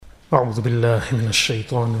أعوذ بالله من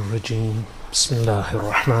الشيطان الرجيم بسم الله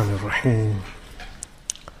الرحمن الرحيم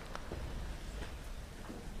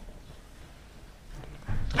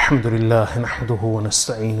الحمد لله نحمده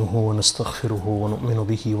ونستعينه ونستغفره ونؤمن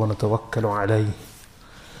به ونتوكل عليه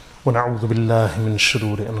ونعوذ بالله من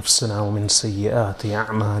شرور أنفسنا ومن سيئات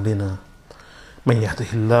أعمالنا من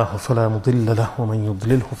يهده الله فلا مضل له ومن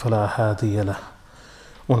يضلله فلا هادي له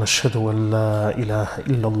ونشهد أن لا إله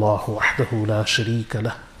إلا الله وحده لا شريك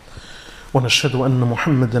له ونشهد أن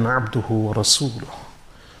محمدا عبده ورسوله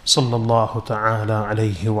صلى الله تعالى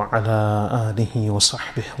عليه وعلى آله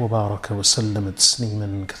وصحبه وبارك وسلم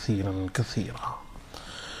تسليما كثيرا كثيرا.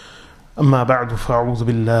 أما بعد، فأعوذ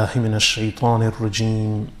بالله من الشيطان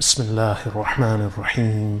الرجيم بسم الله الرحمن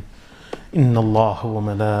الرحيم إن الله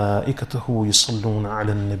وملائكته يصلون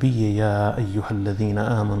على النبي يا أيها الذين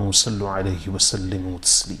آمنوا صلوا عليه وسلموا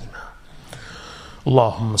تسليما.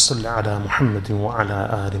 اللهم صل على محمد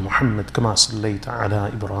وعلى آل محمد كما صليت على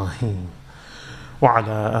إبراهيم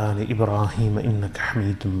وعلى آل إبراهيم إنك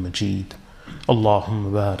حميد مجيد.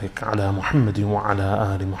 اللهم بارك على محمد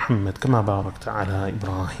وعلى آل محمد كما باركت على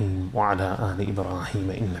إبراهيم وعلى آل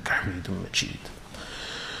إبراهيم إنك حميد مجيد.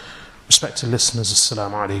 Respected listeners,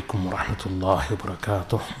 Assalamu alaikum wa rahmatullahi wa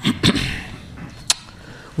barakatuh.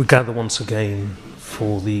 We gather once again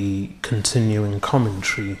for the continuing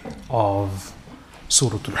commentary of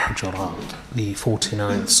Surah Al-Hujurat, the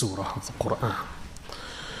 49th Surah of the Quran.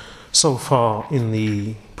 So far in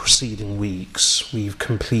the preceding weeks, we've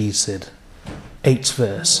completed 8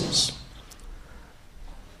 verses.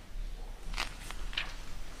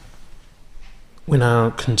 We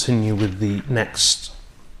now continue with the next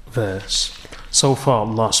verse. So far,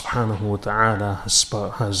 Allah subhanahu wa ta'ala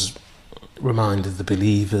has reminded the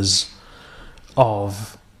believers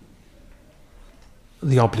of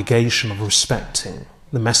the obligation of respecting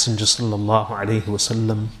the Messenger sallallahu alayhi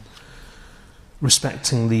wasallam,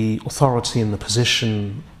 respecting the authority and the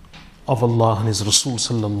position of Allah and His Rasul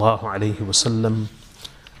sallallahu alayhi wasallam,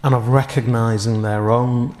 and of recognizing their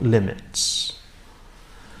own limits.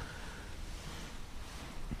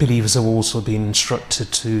 Believers have also been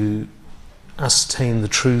instructed to ascertain the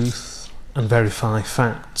truth and verify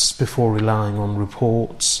facts before relying on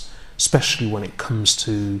reports, especially when it comes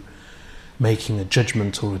to making a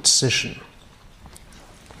judgment or a decision.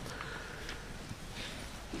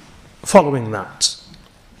 Following that,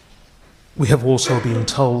 we have also been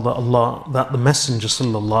told that the Messenger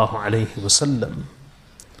sallallahu alaihi wasallam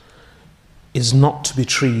is not to be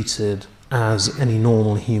treated as any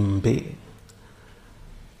normal human being,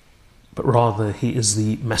 but rather he is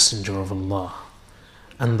the Messenger of Allah,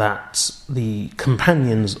 and that the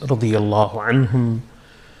companions radiyallahu anhum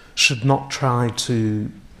should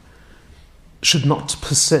not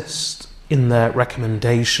persist in their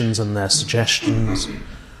recommendations and their suggestions,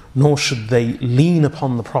 nor should they lean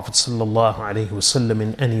upon the Prophet sallallahu alaihi wasallam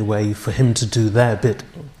in any way for him to do their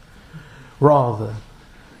bidding. Rather,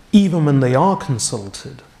 even when they are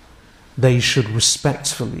consulted, they should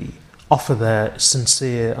respectfully offer their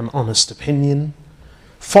sincere and honest opinion,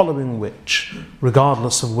 following which,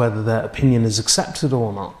 regardless of whether their opinion is accepted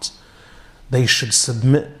or not, they should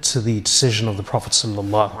submit to the decision of the Prophet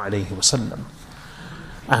sallallahu alaihi wasallam.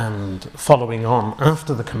 And following on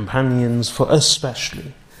after the companions, for us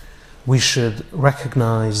especially, we should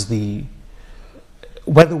recognize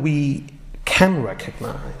whether we can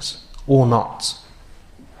recognize or not,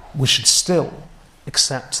 we should still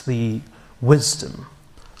accept the wisdom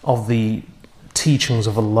of the teachings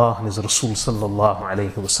of Allah and His Rasul sallallahu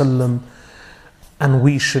alaihi wasallam, and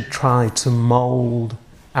we should try to mold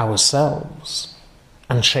ourselves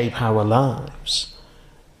and shape our lives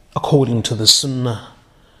according to the sunnah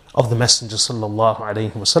of the Messenger sallallahu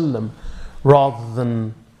alaihi wasallam, rather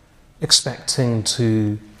than expecting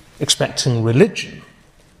religion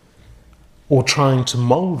or trying to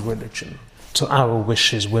mold religion to our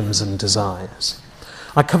wishes, whims and desires.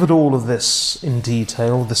 I covered all of this in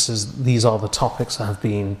detail. These are the topics that have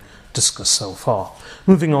been discussed so far.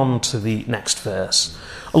 Moving on to the next verse.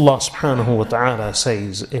 Allah subhanahu wa ta'ala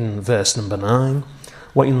says in verse number 9,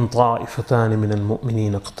 وَإِن طَائِفَتَانِ مِنَ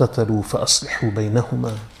الْمُؤْمِنِينَ اقْتَتَلُوا فَأَصْلِحُوا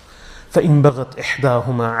بَيْنَهُمَا فإن بغت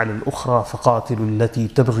إحداهما على الأخرى فقاتلوا التي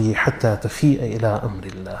تبغي حتى تفيء إلى أمر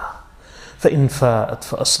الله فإن فاءت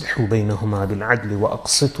فأصلحوا بينهما بالعدل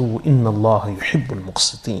وأقسطوا إن الله يحب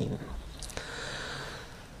المقسطين.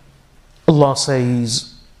 Allah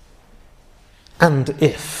says, and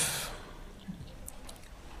if.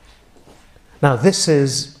 Now this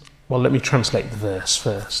is, well, let me translate the verse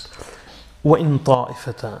first. وَإِن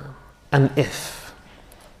طَائِفَتَانِ, and if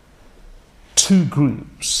 2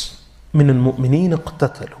 groups من المؤمنين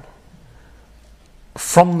اقتتلوا,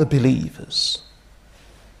 from the believers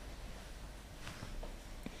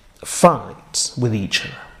fight with each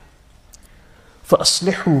other.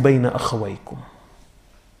 فَأَصْلِحُوا بَيْنَ أَخَوَيْكُمْ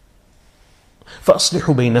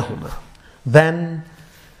فَأَصْلِحُوا بَيْنَهُمَا. Then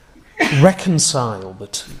reconcile the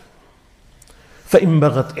two. فَإِنْ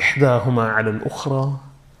بَغَتْ إِحْدَاهُمَا عَلَى الْأُخْرَى.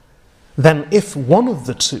 Then if one of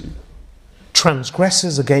the two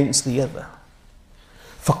transgresses against the other,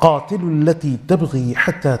 فَقَاتِلُوا الَّتِي تَبْغِي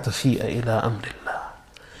حَتَّى تَفِيءَ إِلَىٰ أَمْرِ اللَّهِ.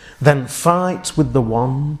 Then fight with the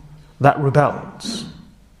one that rebels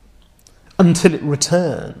until it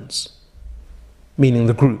returns, meaning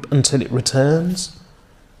the group, until it returns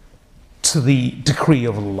to the decree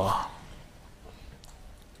of Allah.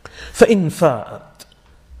 فَإِنْ فَاءَتْ.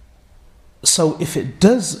 So if it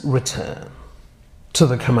does return to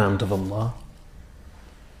the command of Allah,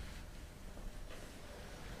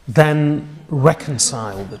 then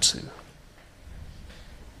reconcile the two.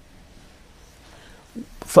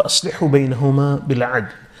 فَأَصْلِحُوا بَيْنَهُمَا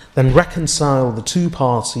بِالْعَدْلِ. Then reconcile the two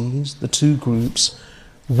parties, the two groups,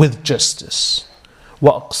 with justice.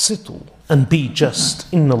 وَأَقْسِطُوا. And be just.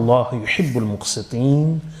 إِنَّ اللَّهَ يُحِبُّ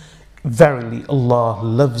الْمُقْسِطِينَ. Verily Allah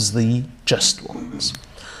loves the just ones.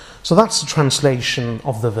 So that's the translation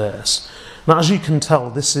of the verse. Now, as you can tell,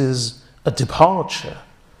 this is a departure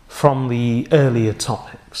from the earlier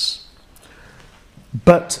topics,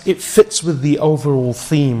 but it fits with the overall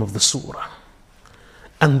theme of the surah.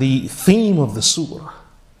 And the theme of the surah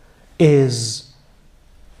is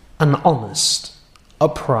an honest,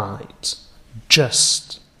 upright,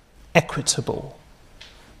 just, equitable,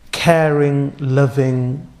 caring,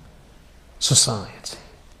 loving society.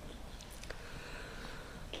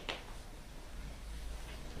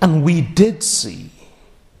 And we did see,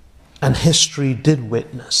 and history did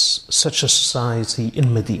witness, such a society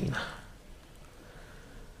in Medina.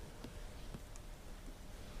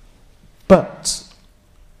 But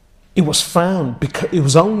it was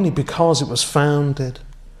only because it was founded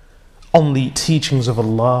on the teachings of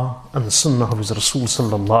Allah and the Sunnah of His Rasul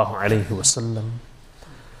sallallahu alayhi wasallam.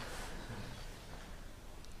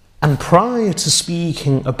 And prior to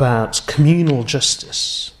speaking about communal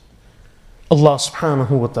justice, Allah subhanahu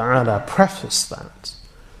wa ta'ala prefaced that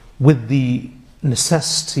with the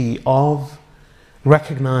necessity of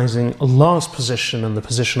recognizing Allah's position and the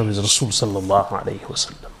position of His Rasul sallallahu alayhi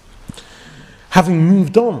wasallam. Having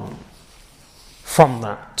moved on from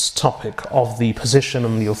that topic of the position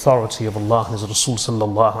and the authority of Allah and His Rasul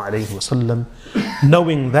sallallahu alayhi wasallam,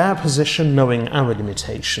 knowing their position, knowing our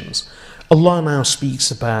limitations, Allah now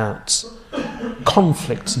speaks about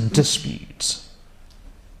conflicts and disputes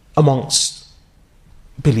amongst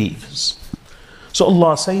believers. So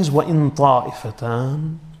Allah says, وَإِن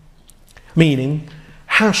طَائِفَتَانِ, meaning,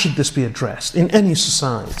 how should this be addressed in any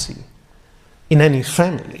society, in any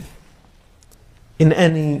family, in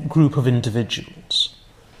any group of individuals?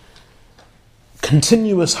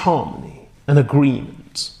 Continuous harmony and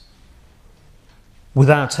agreement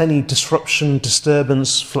without any disruption,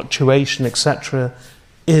 disturbance, fluctuation, etc.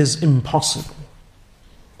 is impossible.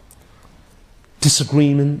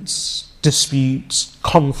 Disagreements, disputes,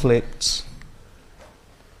 conflicts,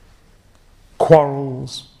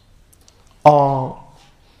 quarrels are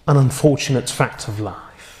an unfortunate fact of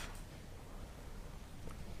life.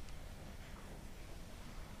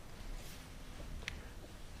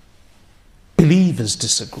 Believers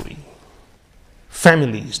disagree,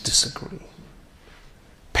 families disagree,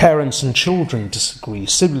 parents and children disagree,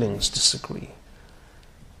 siblings disagree,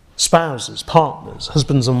 spouses, partners,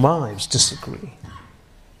 husbands and wives disagree.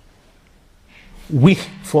 We,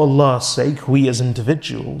 for Allah's sake, we as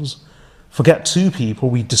individuals, forget two people,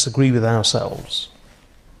 we disagree with ourselves.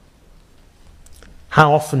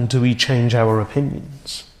 How often do we change our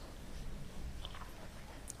opinions?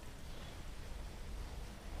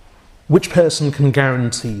 Which person can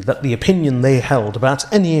guarantee that the opinion they held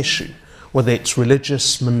about any issue, whether it's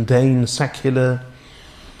religious, mundane, secular,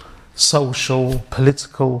 social,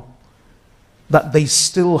 political, that they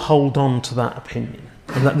still hold on to that opinion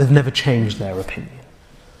and that they've never changed their opinion?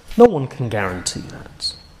 No one can guarantee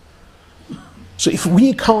that. So if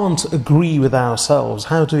we can't agree with ourselves,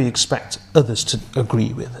 how do we expect others to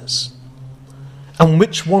agree with us? And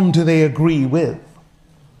which one do they agree with?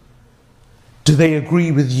 Do they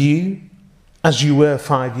agree with you as you were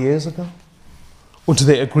 5 years ago? Or do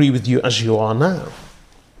they agree with you as you are now?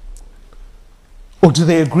 Or do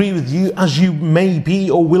they agree with you as you may be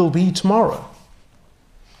or will be tomorrow?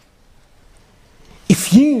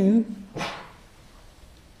 If you,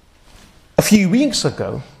 a few weeks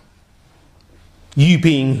ago, you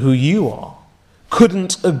being who you are,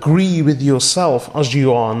 couldn't agree with yourself as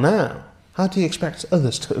you are now, how do you expect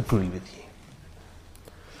others to agree with you?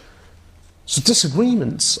 So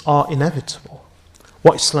disagreements are inevitable.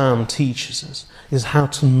 What Islam teaches us is how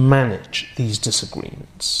to manage these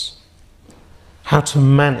disagreements, how to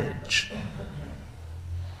manage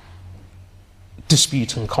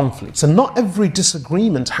dispute and conflicts. And not every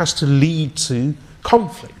disagreement has to lead to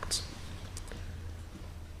conflict.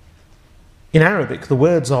 In Arabic, the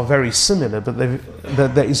words are very similar, but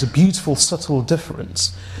there is a beautiful, subtle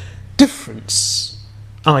difference. Difference,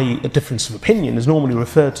 i.e. a difference of opinion, is normally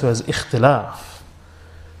referred to as ikhtilaf.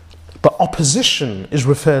 But opposition is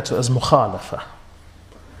referred to as mukhalafa.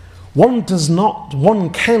 One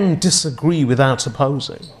can disagree without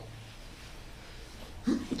opposing.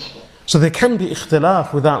 So there can be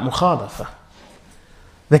ikhtilaf without mukhalafa.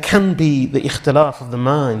 There can be the ikhtilaf of the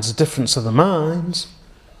minds, the difference of the minds,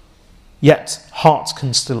 yet hearts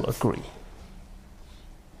can still agree.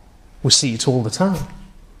 We see it all the time.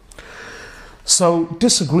 So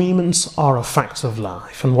disagreements are a fact of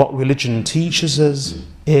life, and what religion teaches us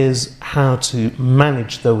is how to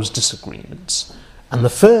manage those disagreements. And the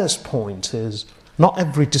first point is, not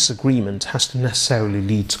every disagreement has to necessarily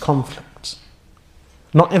lead to conflict.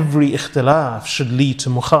 Not every ikhtilaf should lead to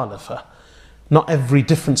mukhalafa. Not every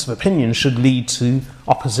difference of opinion should lead to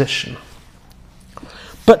opposition.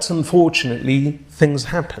 But unfortunately, things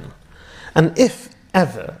happen. And if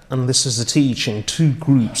ever, and this is the teaching, two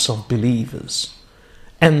groups of believers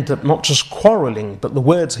end up not just quarrelling, but the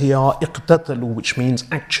words here are iqtatalu, which means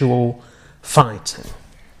actual fighting,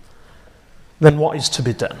 then what is to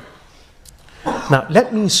be done? Now,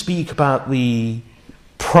 let me speak about the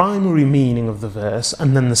primary meaning of the verse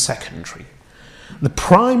and then the secondary. The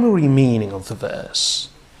primary meaning of the verse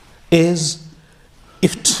is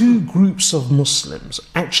if two groups of Muslims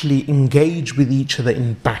actually engage with each other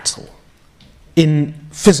in battle, in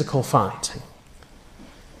physical fighting,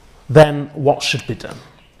 then what should be done?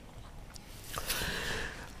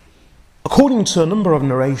 According to a number of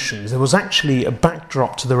narrations, there was actually a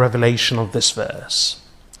backdrop to the revelation of this verse.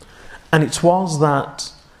 And it was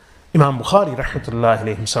that Imam Bukhari rahmatullahi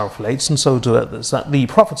alayhi himself relates, and so do others, that the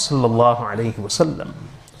Prophet sallallahu alayhi wasallam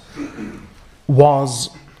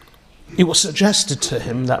it was suggested to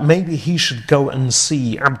him that maybe he should go and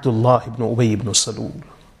see Abdullah ibn Ubay ibn Salul,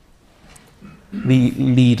 the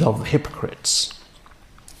leader of the hypocrites.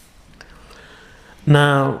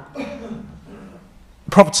 Now,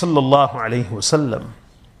 Prophet sallallahu alaihi wasallam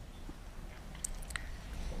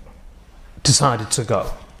decided to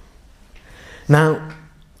go. Now,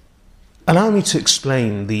 allow me to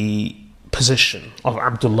explain the position of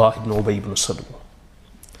Abdullah ibn Ubay ibn Salul.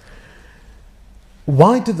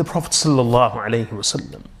 Why did the Prophet sallallahu alaihi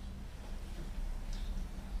wasallam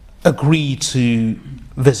agree to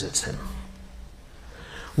visit him?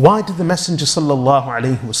 Why did the Messenger sallallahu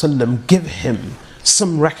alaihi wasallam give him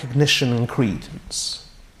some recognition and credence?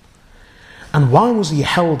 And why was he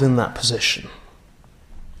held in that position?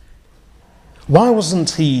 Why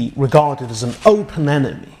wasn't he regarded as an open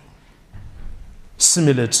enemy,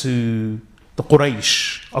 similar to the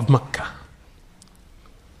Quraysh of Mecca?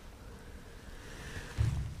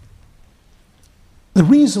 The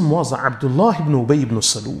reason was that Abdullah ibn Ubay ibn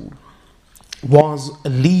Salul was a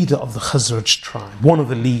leader of the Khazraj tribe, one of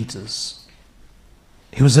the leaders.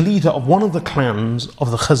 He was a leader of one of the clans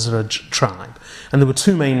of the Khazraj tribe. And there were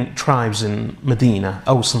two main tribes in Medina,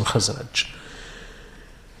 Aws and Khazraj.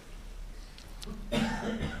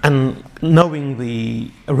 And knowing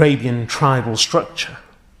the Arabian tribal structure,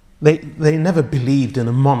 they never believed in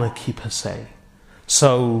a monarchy per se.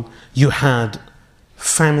 So you had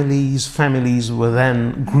families were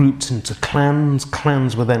then grouped into clans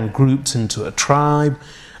were then grouped into a tribe,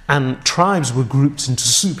 and tribes were grouped into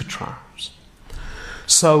super tribes.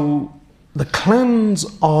 So there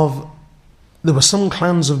were some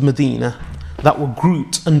clans of Medina that were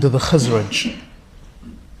grouped under the Khazraj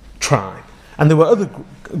tribe, and there were other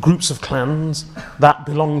groups of clans that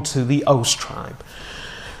belonged to the Aws tribe.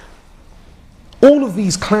 All of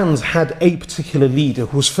these clans had a particular leader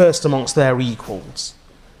who was first amongst their equals.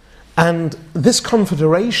 And this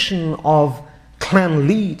confederation of clan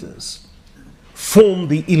leaders formed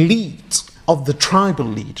the elite of the tribal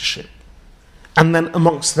leadership. And then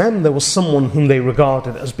amongst them there was someone whom they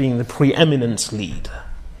regarded as being the preeminent leader.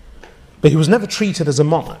 But he was never treated as a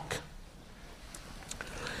monarch.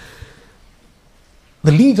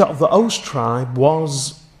 The leader of the Aws tribe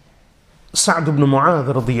was Sa'd ibn Mu'adh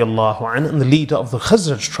radiyallahu anhu, and the leader of the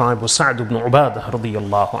Khazraj tribe was Sa'd ibn Ubadah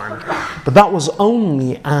radiyallahu anhu. But that was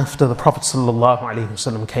only after the Prophet sallallahu alaihi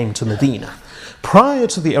wasallam came to Medina. Prior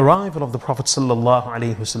to the arrival of the Prophet sallallahu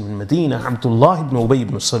alaihi wasallam in Medina, Abdullah ibn Ubay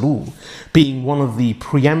ibn Salul, being one of the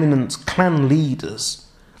preeminent clan leaders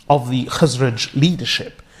of the Khazraj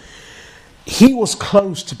leadership, he was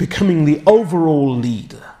close to becoming the overall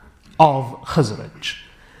leader of Khazraj.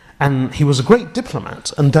 And he was a great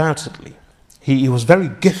diplomat, undoubtedly. He was very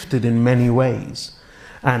gifted in many ways.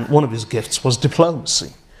 And one of his gifts was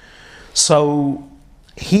diplomacy. So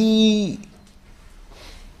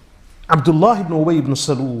Abdullah ibn Ubay ibn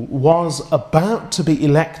Salul was about to be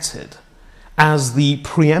elected as the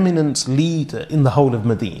preeminent leader in the whole of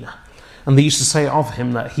Medina. And they used to say of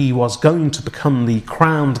him that he was going to become the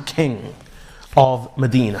crowned king of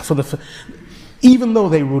Medina. Even though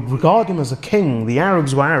they would regard him as a king, the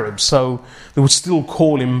Arabs were Arabs, so they would still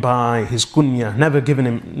call him by his kunya,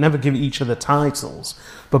 never give each other titles,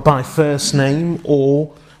 but by first name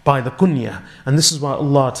or by the kunya. And this is why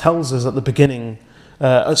Allah tells us at the beginning,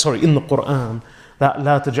 in the Quran, that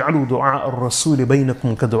لا تجعلوا دعاء الرسول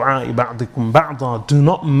بينكم كدعاء بعضكم بعضا. Do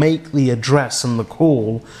not make the address and the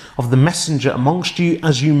call of the messenger amongst you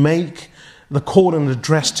as you make the call and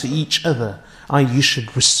address to each other. You should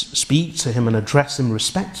speak to him and address him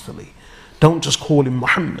respectfully. Don't just call him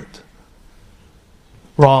Muhammad.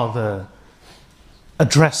 Rather,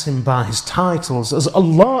 address him by his titles as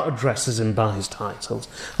Allah addresses him by his titles.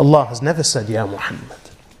 Allah has never said Ya Muhammad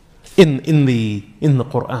in the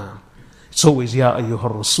Quran. It's always Ya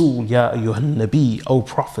ayyuhal Rasul, Ya ayyuhal Nabi, O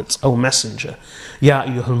Prophet, O Messenger, Ya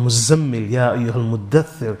ayyuhal Muzammil, Ya ayyuhal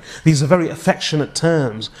Muddathir. These are very affectionate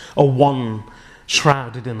terms, or one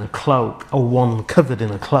shrouded in a cloak, or one covered in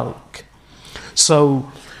a cloak. So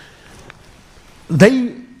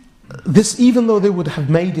even though they would have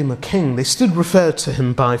made him a king, they still referred to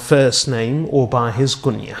him by first name or by his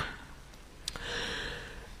kunya.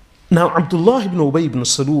 Now, Abdullah ibn Ubay ibn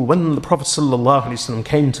Salul, when the Prophet ﷺ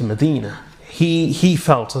came to Medina, he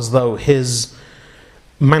felt as though his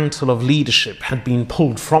mantle of leadership had been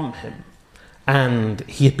pulled from him, and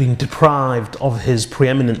he had been deprived of his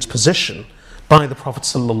preeminent position by the Prophet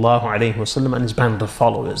ﷺ and his band of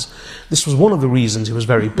followers. This was one of the reasons he was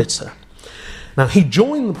very bitter. Now, he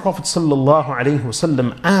joined the Prophet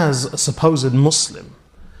ﷺ as a supposed Muslim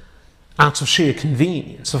out of sheer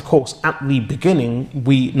convenience. Of course, at the beginning,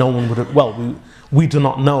 we do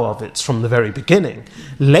not know of it from the very beginning.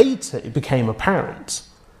 Later, it became apparent,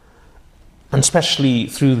 and especially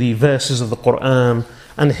through the verses of the Quran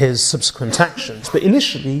and his subsequent actions. But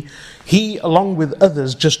initially, he, along with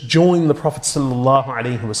others, just joined the Prophet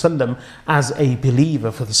ﷺ as a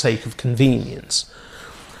believer for the sake of convenience.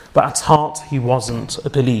 But at heart, he wasn't a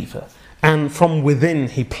believer. And from within,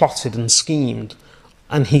 he plotted and schemed,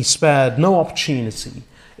 and he spared no opportunity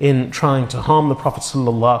in trying to harm the Prophet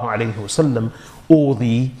ﷺ or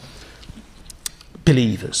the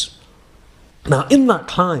believers. Now, in that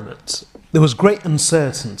climate, there was great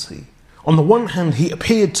uncertainty. On the one hand, he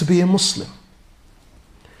appeared to be a Muslim,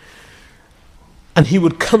 and he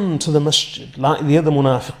would come to the masjid like the other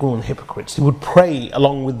munafiqun, hypocrites. He would pray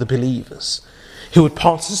along with the believers. He would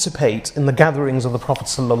participate in the gatherings of the Prophet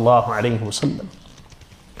ﷺ.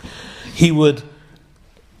 He would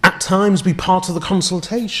at times be part of the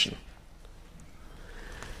consultation,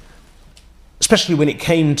 especially when it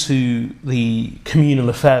came to the communal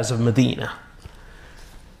affairs of Medina,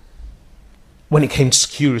 when it came to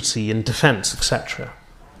security and defense, etc.,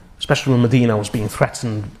 especially when Medina was being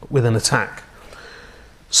threatened with an attack.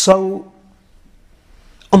 So,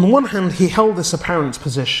 on the one hand, he held this apparent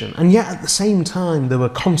position, and yet at the same time there were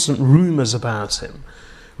constant rumours about him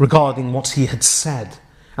regarding what he had said.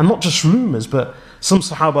 And not just rumours, but some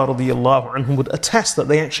Sahaba radiyallahu anhum would attest that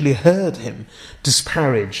they actually heard him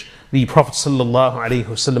disparage the Prophet sallallahu alaihi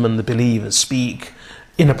wasallam and the believers, speak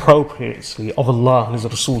inappropriately of Allah and His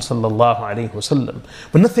Rasul sallallahu alaihi wasallam,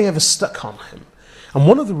 but nothing ever stuck on him. And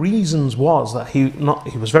one of the reasons was that he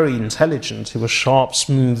was very intelligent, he was sharp,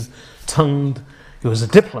 smooth-tongued, he was a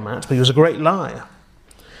diplomat, but he was a great liar.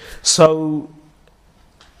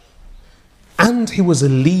 And he was a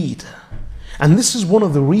leader. And this is one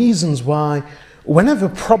of the reasons why, whenever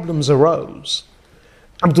problems arose,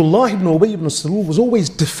 Abdullah ibn Ubay ibn Salul was always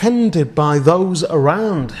defended by those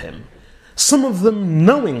around him. Some of them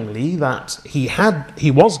knowingly that he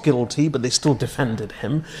was guilty, but they still defended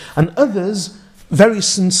him, and others very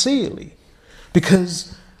sincerely.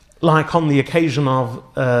 Because, like on the occasion of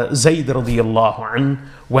Zayd radiyallahu anhu,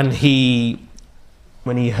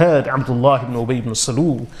 when he heard Abdullah ibn Ubay ibn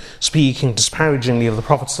Salul speaking disparagingly of the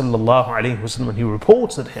Prophet sallallahu alaihi wasallam, and he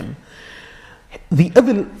reported him, the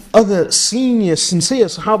other senior, sincere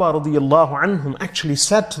Sahaba radiyallahu anhum actually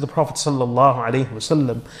said to the Prophet sallallahu alaihi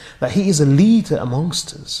wasallam that he is a leader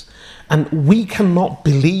amongst us, and we cannot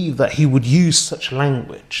believe that he would use such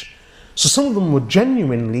language. So some of them were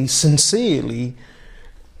genuinely, sincerely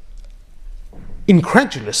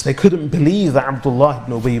incredulous. They couldn't believe that Abdullah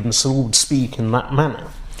ibn Ubay ibn Salul would speak in that manner.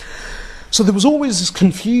 So there was always this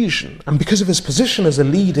confusion, and because of his position as a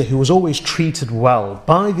leader, he was always treated well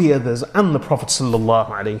by the others and the Prophet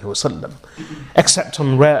ﷺ, except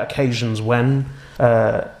on rare occasions when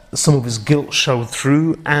some of his guilt showed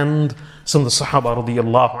through and some of the Sahaba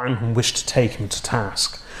radiallahu anhum wished to take him to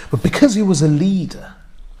task. But because he was a leader,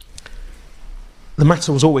 the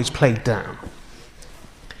matter was always played down.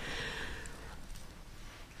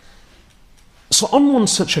 So on one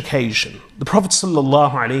such occasion, the Prophet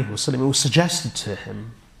ﷺ, it was suggested to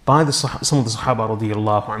him by some of the Sahaba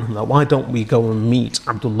radiallahu anhum that why don't we go and meet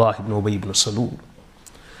Abdullah ibn Ubay ibn Salul?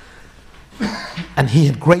 And he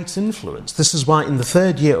had great influence. This is why in the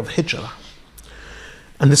 3rd year of Hijrah,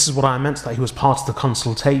 and this is what I meant that he was part of the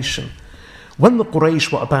consultation, when the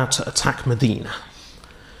Quraysh were about to attack Medina,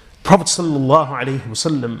 Prophet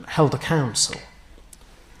ﷺ held a council,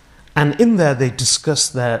 and in there they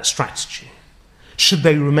discussed their strategy. Should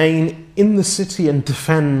they remain in the city and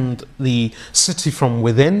defend the city from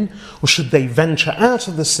within, or should they venture out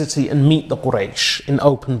of the city and meet the Quraysh in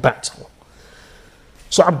open battle?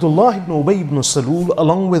 So Abdullah ibn Ubay ibn Salul,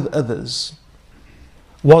 along with others,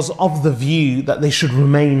 was of the view that they should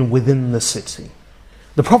remain within the city.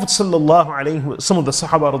 The Prophet ﷺ, some of the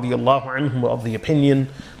Sahaba radiallahu anhum were of the opinion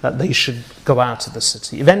that they should go out of the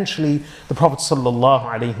city. Eventually, the Prophet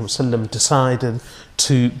ﷺ decided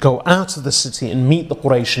to go out of the city and meet the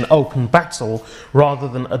Quraysh in open battle rather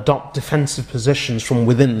than adopt defensive positions from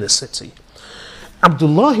within the city.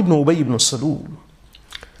 Abdullah ibn Ubay ibn Salul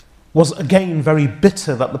was again very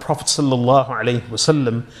bitter that the Prophet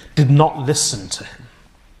ﷺ did not listen to him.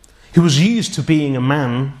 He was used to being a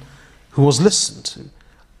man who was listened to.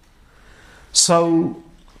 So,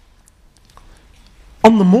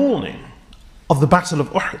 on the morning of the Battle of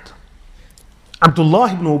Uhud,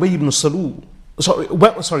 Abdullah ibn Ubay ibn Salul,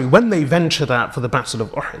 when they ventured out for the Battle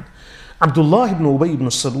of Uhud, Abdullah ibn Ubay ibn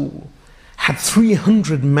Salul had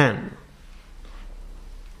 300 men.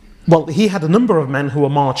 Well, he had a number of men who were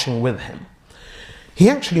marching with him. He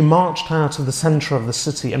actually marched out of the center of the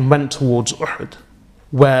city and went towards Uhud,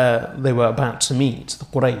 where they were about to meet the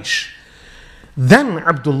Quraysh. Then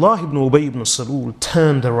Abdullah ibn Ubay ibn Salul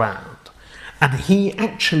turned around and he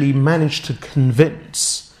actually managed to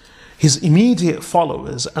convince his immediate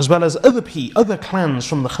followers as well as other clans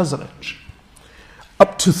from the Khazraj,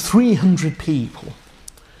 up to 300 people.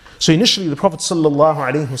 So initially the Prophet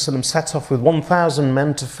ﷺ set off with 1,000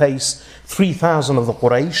 men to face 3,000 of the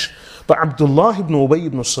Quraysh, but Abdullah ibn Ubay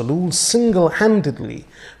ibn Salul single-handedly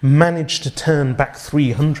managed to turn back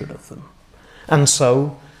 300 of them. And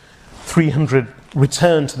so 300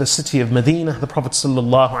 returned to the city of Medina. The Prophet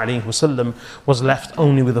ﷺ was left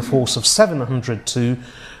only with a force of 700 to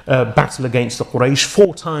battle against the Quraysh,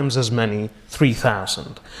 4 times as many,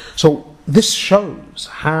 3,000. So this shows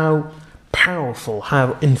how powerful,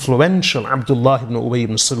 how influential Abdullah ibn Ubay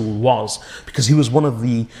ibn Salul was, because he was one of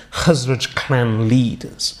the Khazraj clan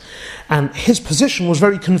leaders. And his position was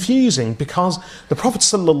very confusing because the Prophet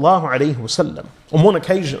ﷺ, on one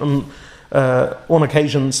occasion,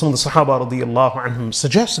 some of the Sahaba radiallahu anhum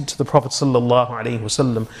suggested to the Prophet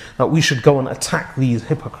ﷺ that we should go and attack these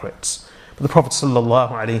hypocrites. But the Prophet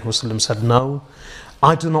ﷺ said, no,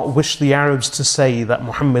 I do not wish the Arabs to say that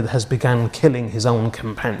Muhammad has begun killing his own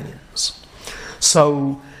companions.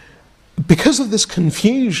 So, because of this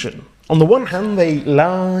confusion, on the one hand they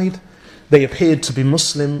lied, they appeared to be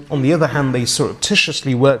Muslim, on the other hand they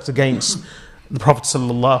surreptitiously worked against the Prophet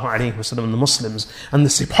ﷺ and the Muslims, and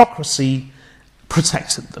this hypocrisy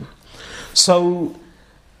protected them. So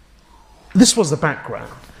this was the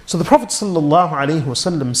background. So the Prophet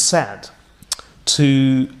ﷺ said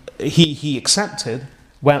he accepted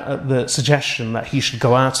the suggestion that he should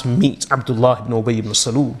go out and meet Abdullah ibn Ubay ibn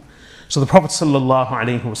Salul. So the Prophet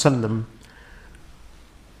ﷺ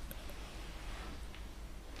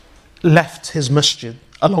left his masjid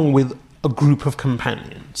along with a group of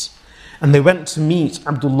companions, and they went to meet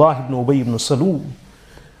Abdullah ibn Ubay ibn Salul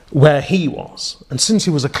where he was. And since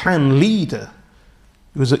he was a clan leader,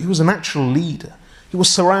 he was a natural leader, he was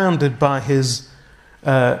surrounded by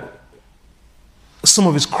some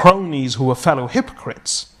of his cronies who were fellow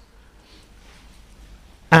hypocrites.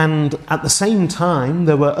 And at the same time,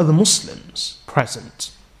 there were other Muslims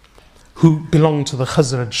present who belonged to the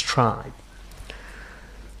Khazraj tribe.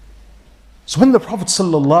 So when the Prophet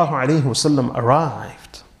ﷺ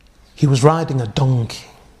arrived, he was riding a donkey,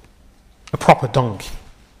 a proper donkey.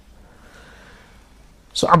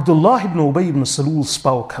 So Abdullah ibn Ubay ibn Salul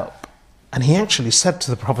spoke up, and he actually said to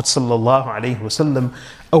the Prophet ﷺ,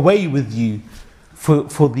 away with you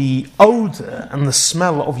for the odor and the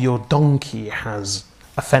smell of your donkey has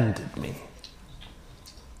offended me.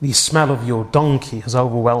 The smell of your donkey has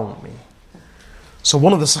overwhelmed me. So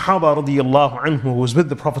one of the Sahaba radiyallahu anhu who was with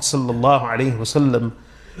the Prophet sallallahu alayhi wasallam,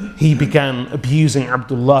 he began abusing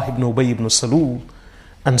Abdullah ibn Ubay ibn Salul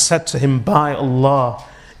and said to him, by Allah,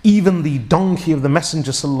 even the donkey of the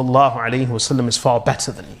Messenger sallallahu alayhi wasallam is far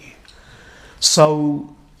better than you.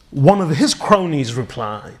 So one of his cronies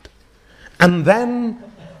replied, and then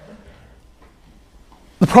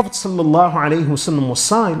the Prophet sallallahu alayhi wasallam was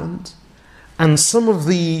silent, and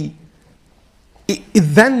it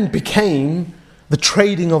then became the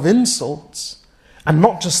trading of insults, and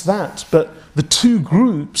not just that, but the two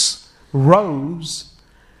groups rose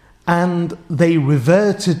and they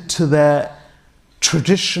reverted to their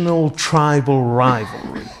traditional tribal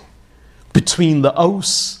rivalry between the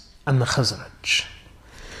Aus and the Khazraj.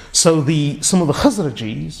 So some of the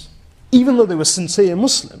Khazrajis, even though they were sincere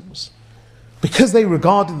Muslims, because they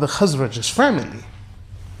regarded the Khazraj as family,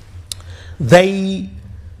 they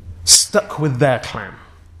stuck with their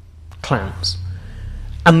clans.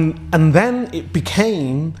 And then it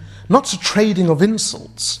became not a trading of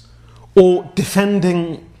insults or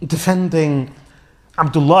defending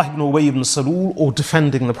Abdullah ibn Ubay ibn Salul or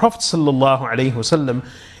defending the Prophet sallallahu alaihi wasallam.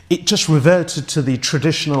 It just reverted to the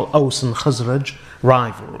traditional Aus and Khazraj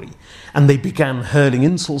rivalry. And they began hurling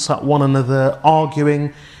insults at one another,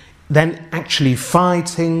 arguing, then actually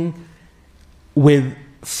fighting with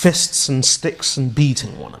fists and sticks and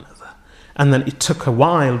beating one another. And then it took a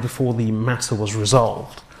while before the matter was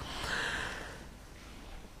resolved.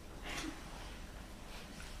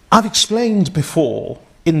 I've explained before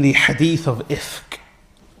in the hadith of Ifk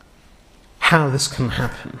how this can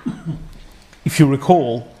happen. If you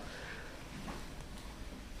recall,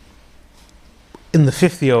 in the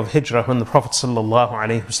 5th year of Hijrah, when the Prophet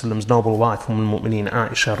ﷺ's noble wife, Al-Mu'mineen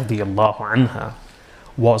Aisha radiyallahu anha,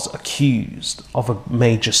 was accused of a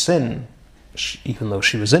major sin, even though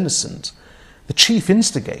she was innocent, the chief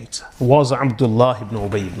instigator was Abdullah ibn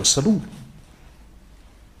Ubay ibn Salul.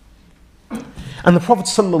 And the Prophet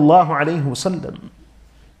ﷺ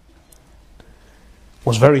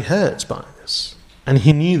was very hurt by this, and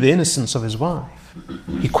he knew the innocence of his wife.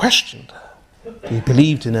 He questioned her. He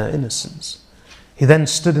believed in her innocence. He then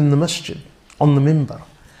stood in the masjid, on the minbar,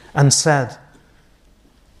 and said,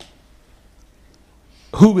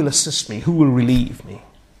 who will assist me? Who will relieve me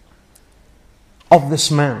of this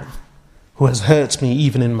man who has hurt me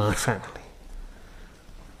even in my family?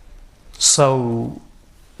 So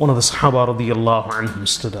one of the Sahaba radiyallahu anhum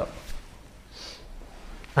stood up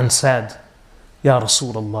and said, Ya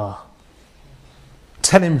Rasulullah,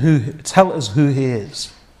 tell us who he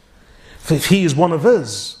is. For if he is one of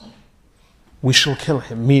us, we shall kill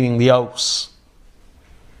him, meaning the Aus.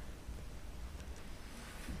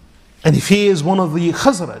 And if he is one of the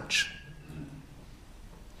Khazraj,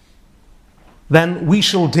 then we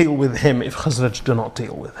shall deal with him if Khazraj do not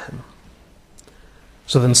deal with him.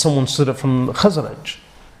 So then someone stood up from the Khazraj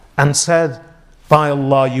and said, by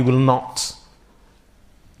Allah, you will not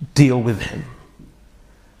deal with him.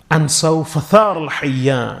 And so Fathar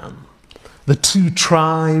al-Hayyan, the two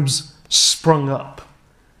tribes sprung up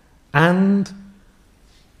and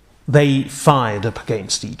they fired up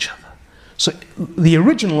against each other. So the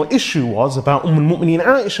original issue was about Al-Mu'mineen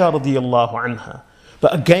Aisha radiyallahu anha.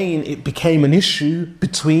 But again, it became an issue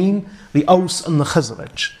between the Aus and the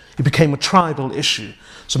Khazraj. It became a tribal issue.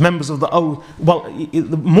 So members of the Aus,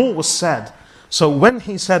 more was said. So when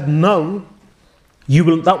he said no,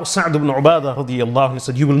 that was Sa'd ibn Ubadah radiyallahu anhu, he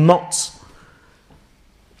said, you will not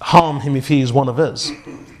harm him if he is one of us.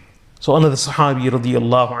 So another Sahabi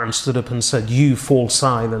radiyallahu anhu stood up and said, you fall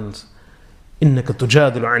silent. إِنَّكَ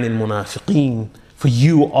تُجَادِلُ عَنِ الْمُنَافِقِينَ, for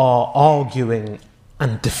you are arguing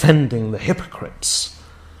and defending the hypocrites.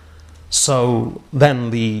 So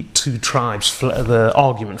then the two tribes, the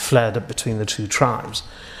argument flared up between the two tribes.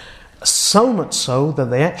 So much so that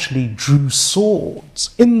they actually drew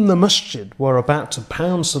swords in the masjid, were about to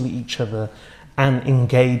pounce on each other and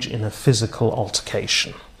engage in a physical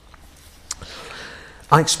altercation.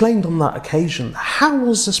 I explained on that occasion, how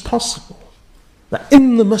was this possible? That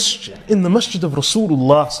in the masjid of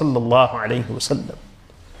Rasulullah sallallahu alayhi wasallam,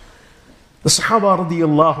 the Sahaba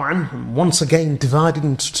radiyallahu anhum once again divided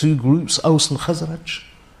into two groups, Aus and Khazraj,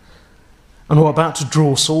 and were about to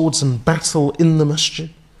draw swords and battle in the masjid.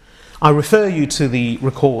 I refer you to the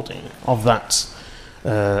recording of that,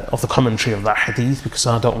 of the commentary of that hadith, because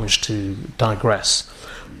I don't wish to digress.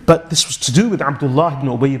 But this was to do with Abdullah ibn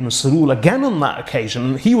Ubay ibn Salul again on that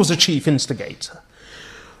occasion. He was a chief instigator.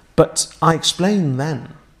 But I explained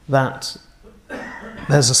then that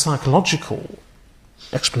there's a psychological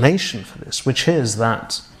explanation for this, which is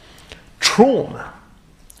that trauma,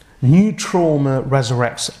 new trauma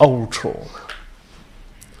resurrects old trauma.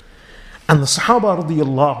 And the Sahaba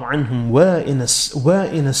radiallahu anhum were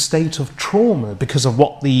in a state of trauma because of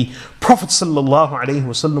what the Prophet sallallahu alaihi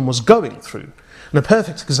wasallam was going through. And a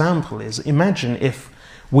perfect example is, imagine if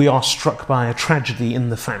we are struck by a tragedy in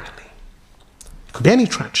the family. It could be any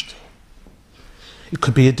tragedy. It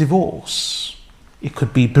could be a divorce. It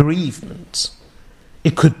could be bereavement.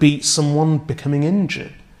 It could be someone becoming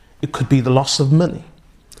injured. It could be the loss of money.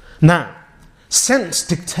 Now, sense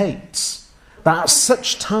dictates that at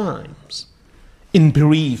such times, in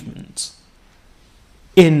bereavement,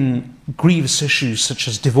 in grievous issues such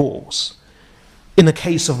as divorce, in a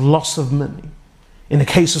case of loss of money, in a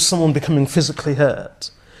case of someone becoming physically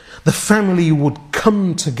hurt, the family would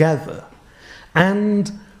come together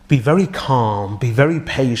and be very calm, be very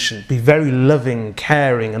patient, be very loving,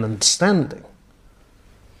 caring and understanding.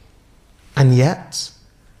 And yet,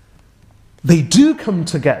 they do come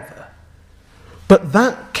together, but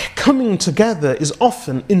that coming together is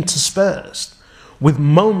often interspersed with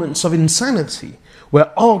moments of insanity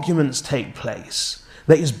where arguments take place,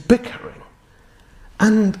 there is bickering.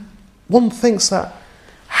 And one thinks that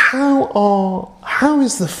how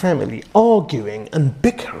is the family arguing and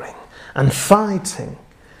bickering and fighting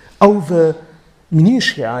over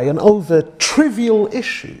minutiae and over trivial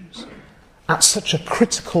issues at such a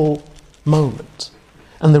critical moment?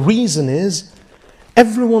 And the reason is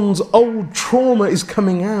everyone's old trauma is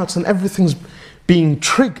coming out and everything's being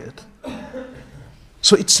triggered.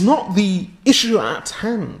 So it's not the issue at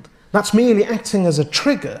hand that's merely acting as a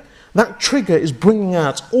trigger. That trigger is bringing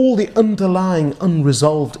out all the underlying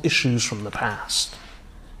unresolved issues from the past.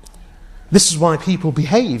 This is why people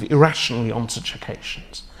behave irrationally on such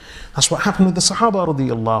occasions. That's what happened with the Sahaba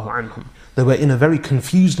radiallahu anhum. They were in a very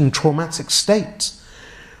confused and traumatic state.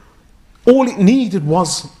 All it needed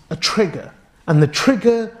was a trigger. And the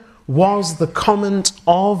trigger was the comment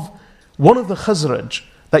of one of the Khazraj,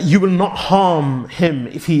 that you will not harm him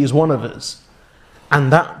if he is one of us.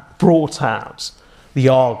 And that brought out the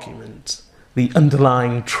argument, the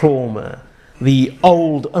underlying trauma, the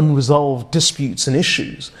old unresolved disputes and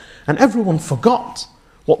issues. And everyone forgot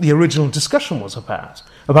what the original discussion was about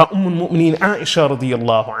al-Mu'mineen Aisha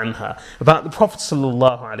radiyallahu anha, about the Prophet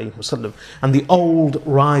sallallahu alaihi wasallam, and the old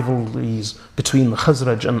rivalries between the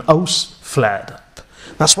Khazraj and Aus flared up.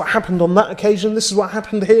 That's what happened on that occasion. This is what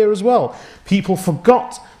happened here as well. People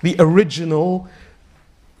forgot the original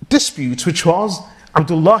dispute, which was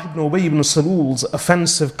Abdullah ibn Ubay ibn Salul's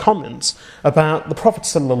offensive comments about the Prophet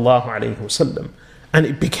sallallahu alaihi wasallam, and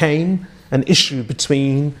it became an issue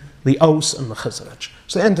between the Aus and the Khazraj.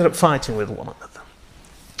 So they ended up fighting with one another.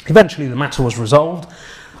 Eventually the matter was resolved.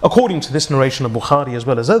 According to this narration of Bukhari as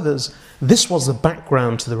well as others, this was the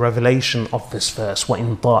background to the revelation of this verse,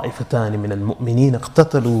 وَإِن طَائِفَتَانِ مِنَ الْمُؤْمِنِينَ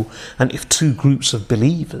اقْتَتَلُوا. And if two groups of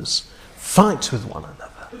believers fight with one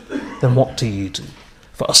another, then what do you do?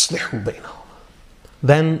 فَأَصْلِحُوا بَيْنَهُمْ.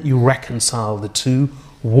 Then you reconcile the two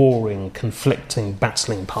warring, conflicting,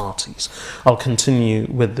 battling parties. I'll continue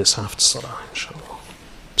with this after Salah, inshallah.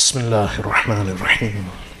 Bismillahir Rahmanir Rahim.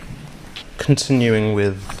 Continuing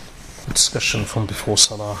with the discussion from before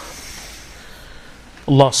Salah.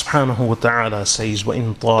 Allah subhanahu wa ta'ala says,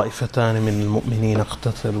 وَإِن طَائِفَتَانِ مِنَ الْمُؤْمِنِينَ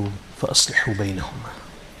اقْتَتَلُوا فَأَصْلِحُوا بَيْنَهُمَا.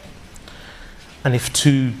 And if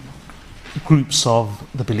two groups of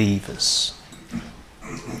the believers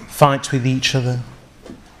fight with each other,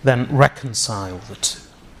 then reconcile the two.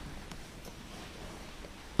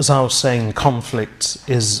 As I was saying, conflict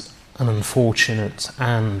is an unfortunate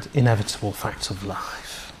and inevitable fact of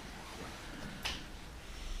life.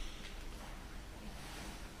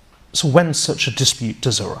 So when such a dispute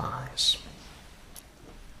does arise,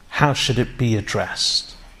 how should it be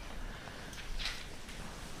addressed?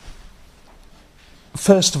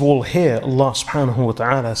 First of all, here Allah subhanahu wa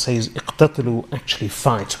ta'ala says, اقتتلوا, actually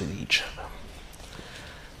fight with each other.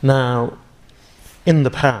 Now, in the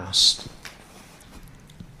past,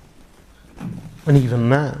 and even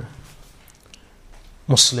now,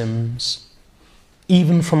 Muslims,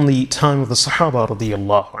 even from the time of the Sahaba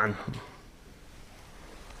radiyallahu anhum,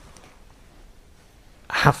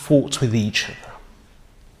 have fought with each other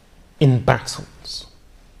in battles.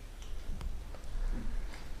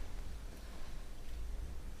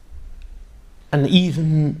 And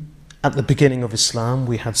even at the beginning of Islam,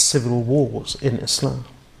 we had civil wars in Islam.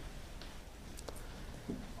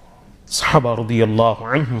 Sahaba radiyallahu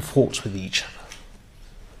anhum fought with each other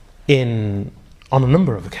on a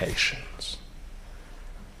number of occasions.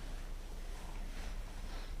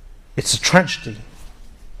 It's a tragedy,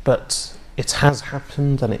 but it has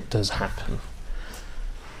happened and it does happen.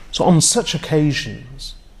 So on such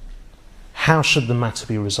occasions, how should the matter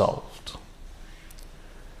be resolved?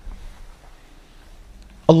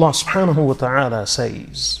 Allah subhanahu wa ta'ala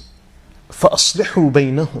says, فَأَصْلِحُوا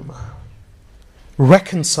بَيْنَهُمَا,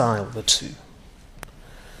 reconcile the two.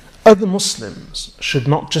 Other Muslims should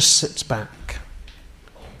not just sit back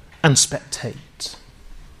and spectate.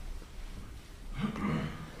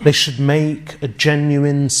 They should make a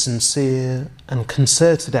genuine, sincere and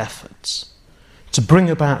concerted effort to bring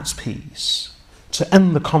about peace, to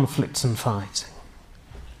end the conflicts and fighting,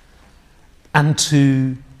 and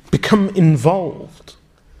to become involved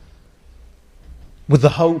with the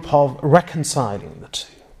hope of reconciling the two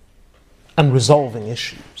and resolving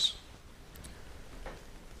issues.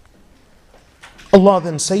 Allah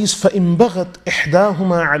then says, فَإِن بَغَتْ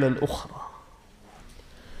إِحْدَاهُمَا عَلَى الْأُخْرَى.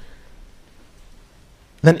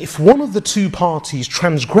 Then if one of the two parties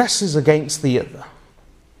transgresses against the other,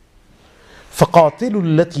 فَقَاتِلُوا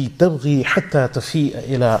الَّتِي تَبْغِي حَتَّى تَفِيءَ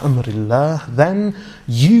إِلَىٰ أَمْرِ اللَّهِ. Then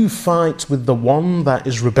you fight with the one that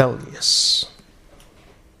is rebellious.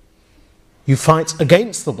 You fight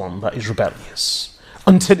against the one that is rebellious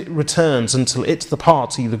until it returns, until it, the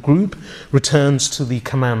party, the group, returns to the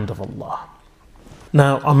command of Allah.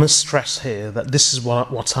 Now, I must stress here that this is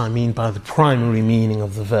what I mean by the primary meaning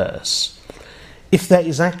of the verse. If there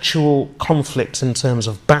is actual conflict in terms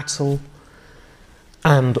of battle,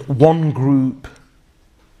 and one group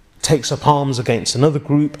takes up arms against another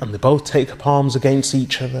group, and they both take up arms against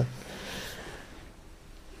each other,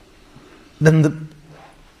 then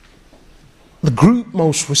the group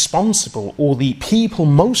most responsible, or the people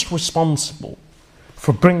most responsible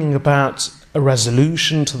for bringing about a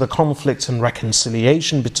resolution to the conflict and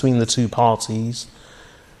reconciliation between the two parties,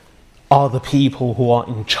 are the people who are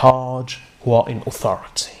in charge, who are in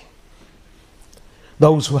authority.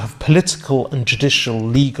 Those who have political and judicial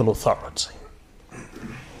legal authority.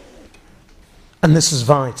 And this is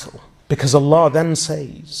vital, because Allah then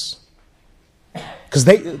says, because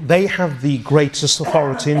they have the greatest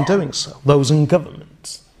authority in doing so, those in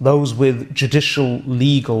government, those with judicial,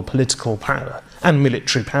 legal, political power and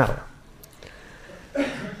military power.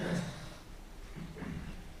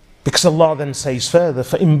 Because Allah then says further,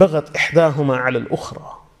 فَإِن بَغَتْ إِحْدَاهُمَا عَلَى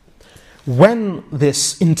الْأُخْرَى. When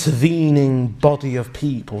this intervening body of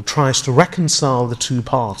people tries to reconcile the two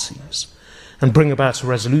parties and bring about a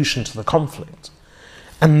resolution to the conflict,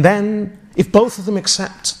 and then if both of them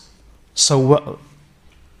accept, so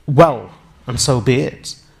well, and so be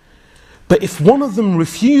it. But if one of them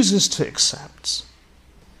refuses to accept,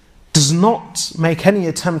 does not make any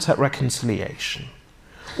attempt at reconciliation,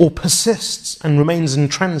 or persists and remains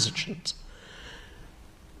intransigent,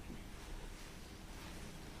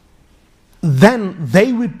 then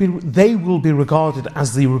they will be regarded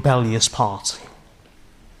as the rebellious party.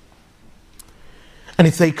 And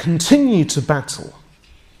if they continue to battle,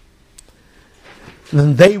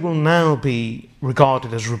 then they will now be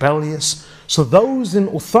regarded as rebellious. So those in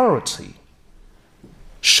authority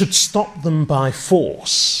should stop them by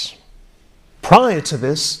force. Prior to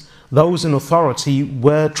this, those in authority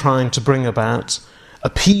were trying to bring about a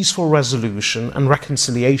peaceful resolution and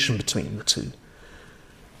reconciliation between the two.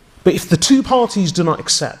 But if the two parties do not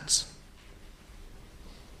accept,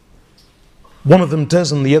 one of them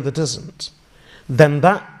does and the other doesn't, then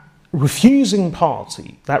that refusing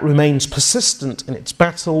party that remains persistent in its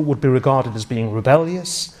battle would be regarded as being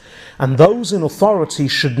rebellious, and those in authority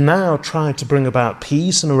should now try to bring about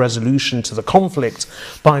peace and a resolution to the conflict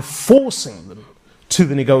by forcing them to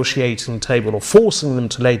the negotiating table, or forcing them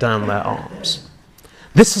to lay down their arms.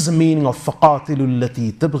 This is the meaning of فَقَاتِلُوا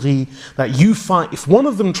الَّتِي تَبْغِي, that you fight. If one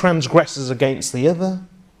of them transgresses against the other,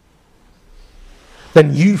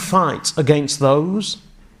 then you fight against those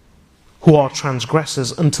who are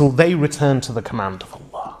transgressors until they return to the command of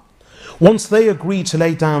Allah. Once they agree to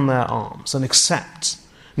lay down their arms and accept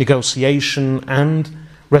negotiation and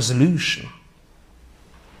resolution,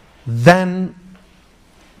 then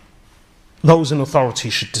those in authority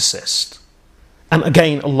should desist. And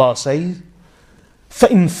again Allah says,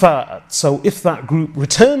 فَإِن فَاءَتْ, so if that group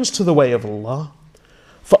returns to the way of Allah,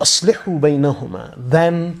 فَأَصْلِحُوا بَيْنَهُمَا,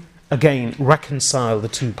 then again reconcile the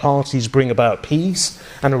two parties, bring about peace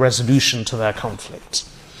and a resolution to their conflict.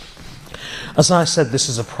 As I said, this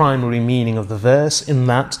is a primary meaning of the verse, in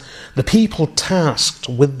that the people tasked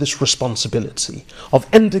with this responsibility of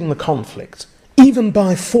ending the conflict, even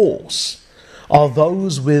by force, are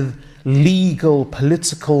those with legal,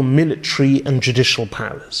 political, military and judicial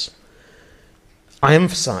powers. I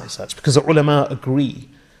emphasize that because the ulama agree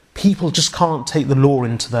people just can't take the law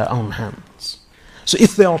into their own hands. So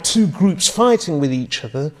if there are two groups fighting with each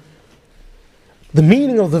other, the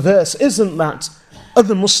meaning of the verse isn't that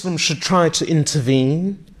other Muslims should try to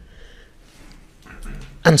intervene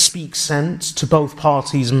and speak sense to both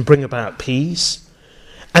parties and bring about peace.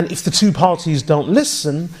 And if the two parties don't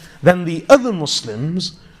listen, then the other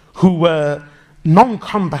Muslims who were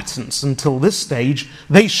non-combatants until this stage,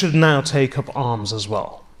 they should now take up arms as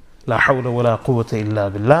well. La hawla wa la quwwata illa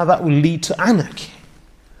billah. That will lead to anarchy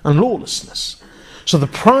and lawlessness. So the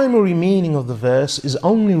primary meaning of the verse is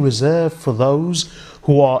only reserved for those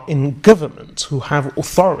who are in government, who have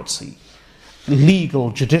authority,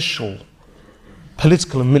 legal, judicial,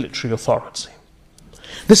 political and military authority.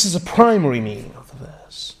 This is a primary meaning of the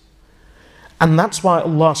verse. And that's why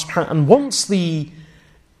Allah subhanahu wa ta'ala, and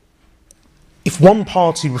if one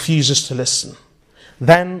party refuses to listen,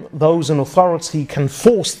 then those in authority can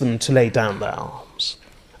force them to lay down their arms.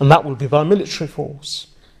 And that will be by military force.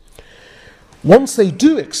 Once they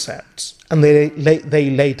do accept and they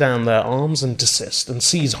lay down their arms and desist and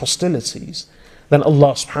cease hostilities, then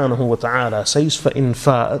Allah subhanahu wa ta'ala says, فَإِنْ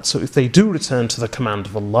فَاءَتْ, so if they do return to the command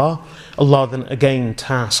of Allah, Allah then again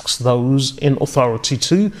tasks those in authority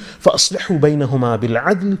to فَأَصْلِحُوا بَيْنَهُمَا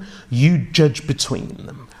بِالْعَدْلِ, you judge between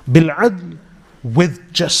them. بِالْعَدْلِ,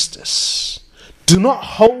 with justice. Do not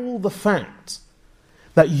hold the fact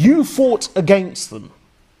that you fought against them.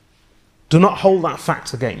 Do not hold that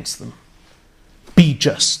fact against them. Be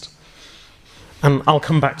just. And I'll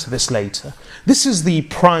come back to this later. This is the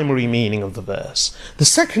primary meaning of the verse. The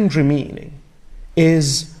secondary meaning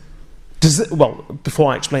is,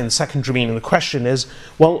 before I explain the secondary meaning, the question is,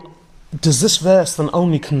 does this verse then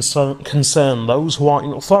only concern those who are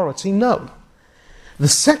in authority? No. The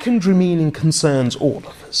secondary meaning concerns all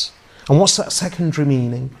of us. And what's that secondary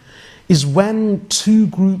meaning? Is when two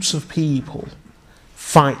groups of people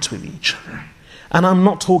fight with each other. And I'm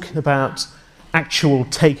not talking about actual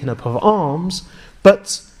taking up of arms,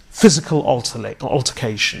 but physical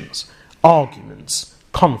altercations, arguments,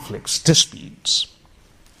 conflicts, disputes.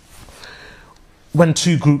 When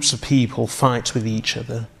two groups of people fight with each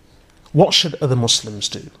other, what should other Muslims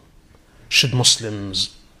do? Should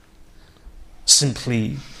Muslims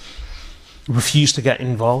simply refuse to get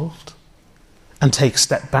involved and take a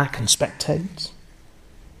step back and spectate?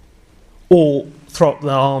 Or throw up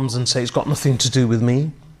their arms and say, it's got nothing to do with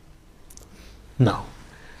me? No.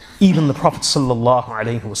 Even the Prophet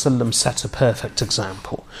ﷺ set a perfect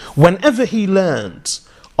example. Whenever he learned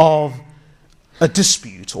of a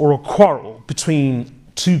dispute or a quarrel between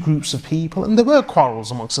two groups of people, and there were quarrels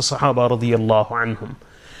amongst the Sahaba radiyallahu anhum,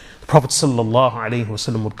 the Prophet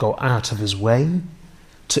ﷺ would go out of his way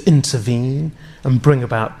to intervene and bring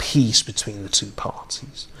about peace between the two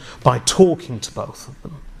parties by talking to both of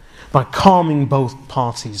them, by calming both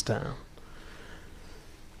parties down.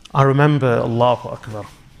 I remember, Allahu Akbar,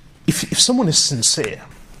 if someone is sincere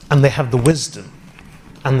and they have the wisdom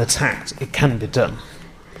and the tact, it can be done.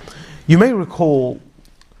 You may recall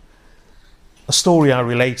a story I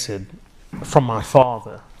related from my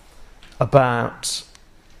father about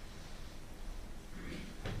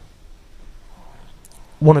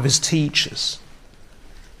one of his teachers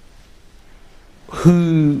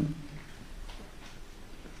who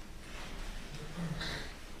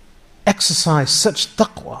exercised such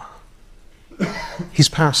taqwa. He's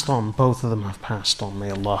passed on, both of them have passed on,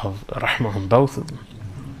 may Allah have rahmah on both of them.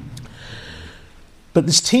 But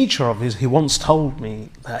this teacher of his, he once told me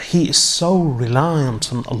that he is so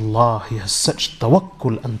reliant on Allah, he has such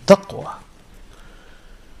tawakkul and taqwa,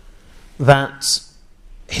 that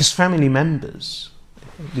his family members,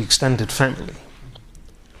 the extended family,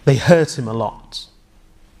 they hurt him a lot.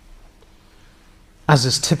 As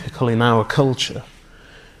is typical in our culture,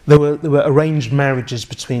 there were arranged marriages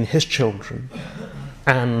between his children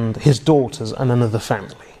and his daughters and another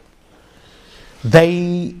family.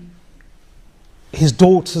 His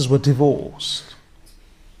daughters were divorced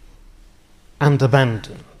and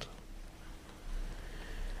abandoned.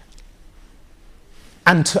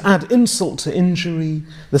 And to add insult to injury,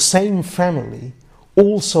 the same family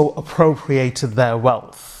also appropriated their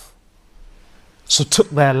wealth. So took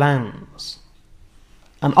their lands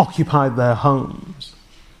and occupied their homes.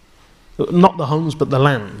 Not the homes, but the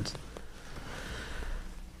land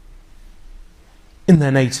in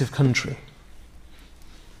their native country.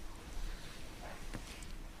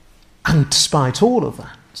 And despite all of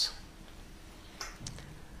that,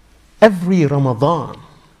 every Ramadan,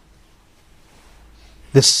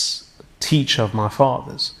 this teacher of my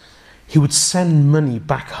father's, he would send money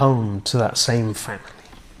back home to that same family.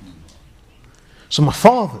 So my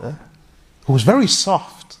father, who was very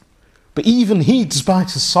soft, but even he,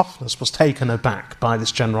 despite his softness, was taken aback by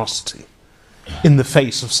this generosity in the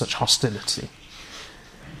face of such hostility.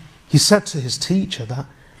 He said to his teacher that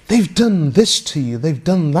they've done this to you, they've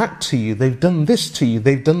done that to you, they've done this to you,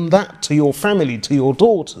 they've done that to your family, to your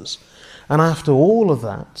daughters. And after all of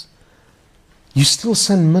that, you still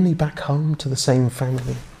send money back home to the same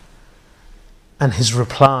family. And his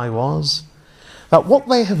reply was that what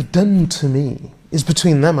they have done to me is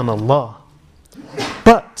between them and Allah.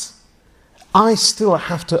 But I still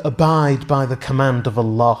have to abide by the command of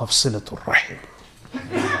Allah of Silatul Rahim,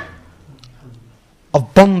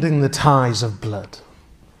 of bonding the ties of blood.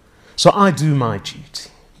 So I do my duty.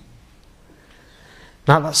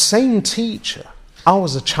 Now that same teacher, I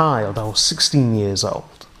was a child, I was 16 years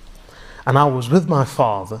old, and I was with my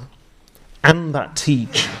father and that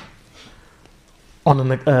teacher and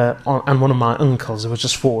one of my uncles. There was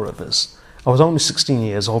just 4 of us. I was only 16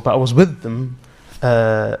 years old, but I was with them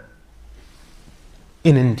in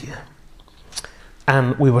India.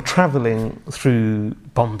 And we were travelling through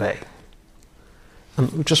Bombay.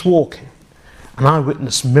 And we were just walking. And I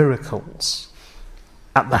witnessed miracles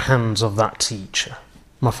at the hands of that teacher,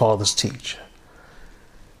 my father's teacher.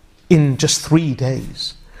 In just 3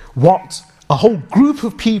 days, what a whole group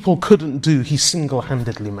of people couldn't do, he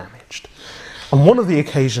single-handedly managed. And one of the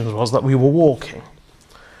occasions was that we were walking,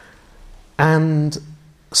 and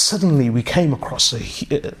suddenly we came across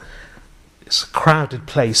it's a crowded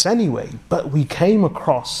place anyway, but we came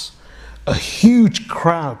across a huge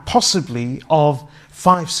crowd, possibly of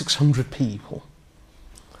 500-600 people.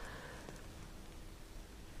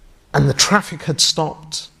 And the traffic had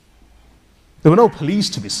stopped. There were no police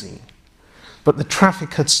to be seen, but the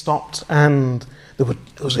traffic had stopped, and there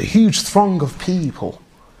was a huge throng of people.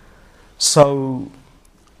 So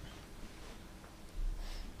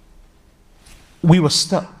we were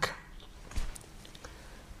stuck.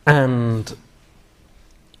 And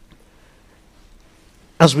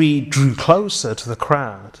as we drew closer to the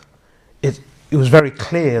crowd, it was very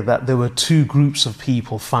clear that there were 2 groups of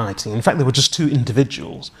people fighting. In fact, there were just 2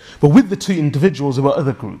 individuals. But with the 2 individuals, there were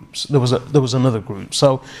other groups. There was another group.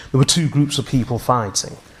 So there were 2 groups of people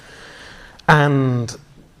fighting. And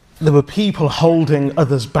there were people holding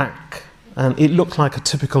others back. And it looked like a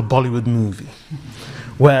typical Bollywood movie,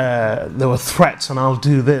 where there were threats, and I'll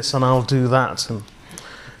do this, and I'll do that, and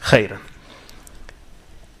khairan.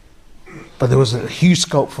 But there was a huge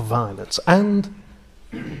scope for violence. And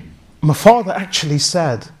my father actually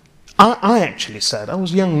said, I actually said, I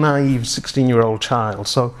was a young, naive, 16-year-old child,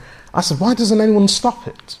 so I said, why doesn't anyone stop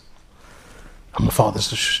it? And my father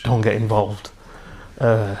said, shh, don't get involved.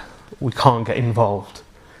 We can't get involved.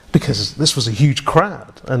 Because this was a huge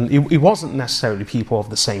crowd, and it wasn't necessarily people of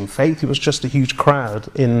the same faith, it was just a huge crowd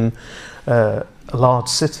in a large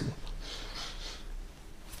city.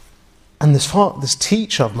 And this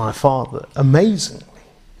teacher of my father, amazingly,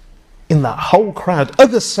 in that whole crowd,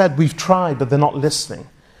 others said, we've tried, but they're not listening.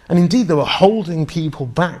 And indeed, they were holding people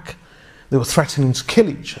back. They were threatening to kill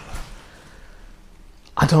each other.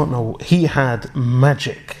 I don't know, he had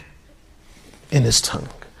magic in his tongue.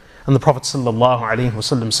 And the Prophet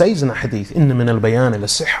ﷺ says in a hadith, إِنَّ مِنَ الْبَيَانِ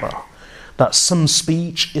لَسِحْرًا, that some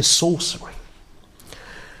speech is sorcery.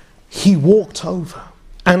 He walked over.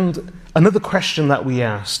 And another question that we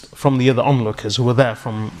asked from the other onlookers who were there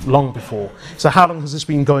from long before, so how long has this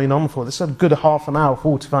been going on for? They said a good half an hour,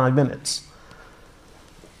 45 minutes.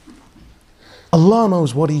 Allah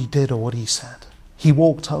knows what he did or what he said. He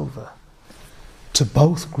walked over to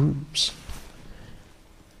both groups.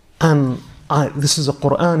 And this is a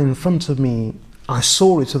Quran in front of me. I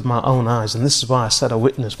saw it with my own eyes, and this is why I said I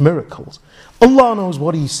witnessed miracles. Allah knows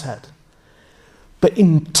what he said. But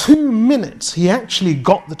in 2 minutes, he actually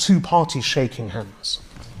got the 2 parties shaking hands.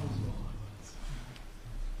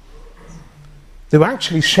 They were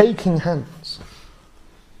actually shaking hands.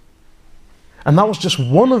 And that was just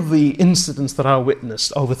one of the incidents that I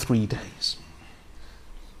witnessed over 3 days.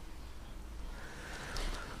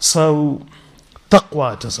 So,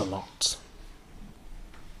 taqwa does a lot.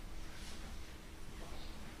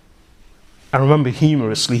 I remember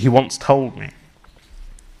humorously, he once told me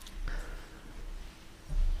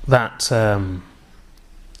that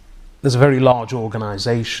there's a very large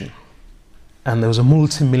organization, and there was a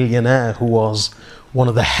multimillionaire who was one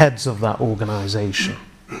of the heads of that organization.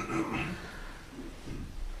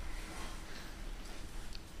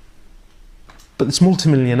 But this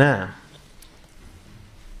multimillionaire,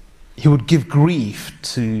 he would give grief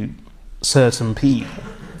to certain people.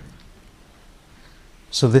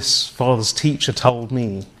 So this father's teacher told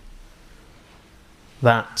me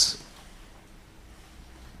that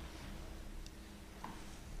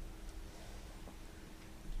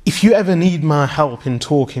if you ever need my help in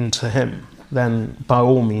talking to him, then by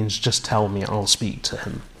all means just tell me, I'll speak to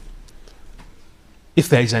him. if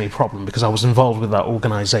there is any problem, because I was involved with that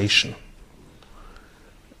organisation.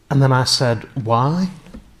 And then I said, why?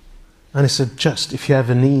 And he said, just if you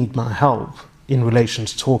ever need my help in relation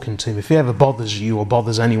to talking to him, if he ever bothers you or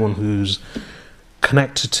bothers anyone who's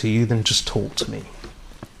connected to you, then just talk to me.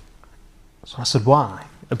 So I said, why?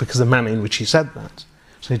 Because the manner in which he said that.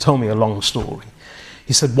 So he told me a long story.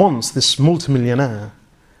 He said once this multimillionaire,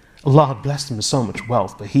 Allah had blessed him with so much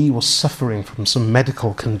wealth, but he was suffering from some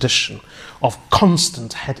medical condition of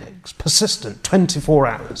constant headaches, persistent, 24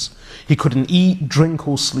 hours. He couldn't eat, drink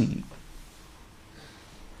or sleep.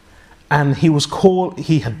 And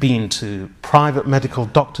he had been to private medical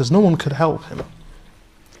doctors, no one could help him.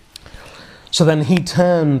 So then he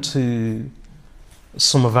turned to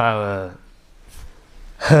some of our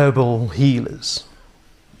herbal healers.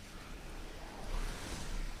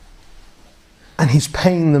 And he's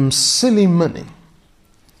paying them silly money.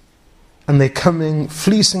 And they're coming,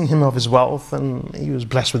 fleecing him of his wealth, and he was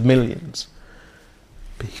blessed with millions.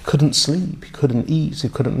 But he couldn't sleep, he couldn't eat, he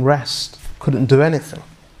couldn't rest, couldn't do anything.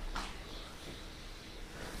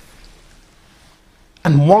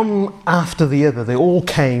 And one after the other, they all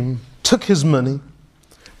came, took his money,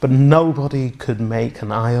 but nobody could make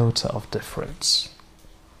an iota of difference.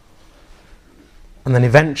 And then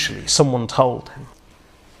eventually someone told him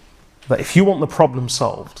that if you want the problem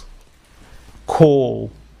solved, call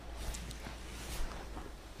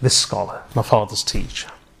this scholar, my father's teacher.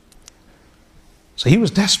 So he was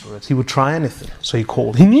desperate, he would try anything. So he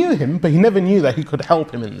called. He knew him, but he never knew that he could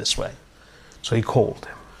help him in this way. So he called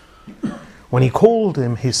him. When he called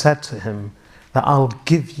him, he said to him that I'll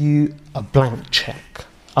give you a blank check.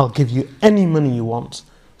 I'll give you any money you want.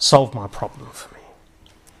 Solve my problem for me.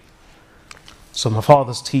 So my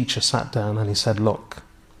father's teacher sat down and he said, look,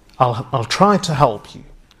 I'll try to help you.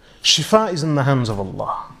 Shifa is in the hands of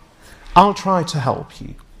Allah. I'll try to help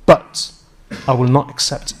you, but I will not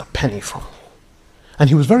accept a penny from you. And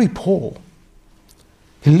he was very poor.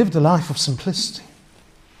 He lived a life of simplicity.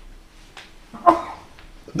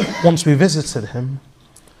 Once we visited him,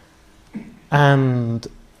 and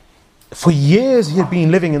for years he had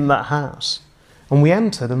been living in that house, and we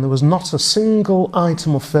entered and there was not a single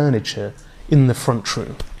item of furniture in the front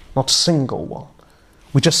room, not a single one.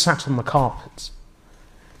 We just sat on the carpet.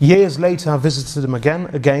 Years later I visited him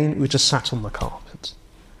again we just sat on the carpet.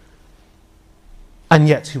 And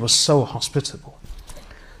yet he was so hospitable.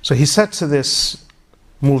 So he said to this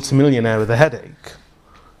multimillionaire with a headache,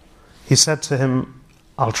 he said to him,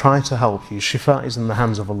 I'll try to help you. Shifa is in the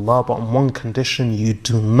hands of Allah, but on one condition,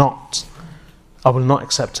 I will not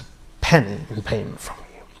accept a penny in payment from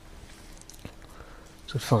you.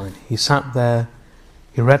 So fine. He sat there,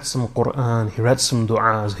 he read some Quran, he read some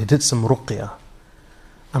du'as, he did some ruqyah.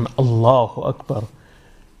 And Allahu Akbar,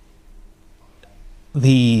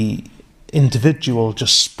 the individual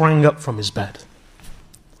just sprang up from his bed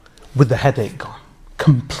with the headache gone,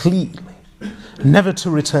 completely, never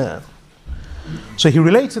to return. So he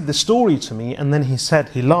related the story to me, and then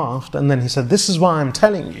he laughed, and then he said, this is why I'm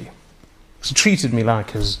telling you. He treated me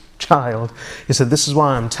like his child. He said, this is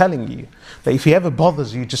why I'm telling you, that if he ever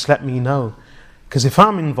bothers you, just let me know. Because if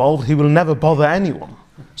I'm involved, he will never bother anyone.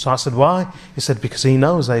 So I said, why? He said, because he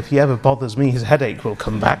knows that if he ever bothers me, his headache will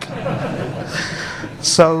come back.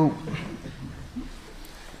 So,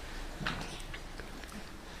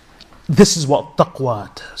 this is what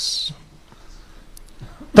taqwa does.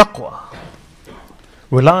 Taqwa.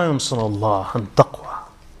 Reliance on Allah and taqwa.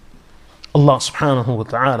 Allah subhanahu wa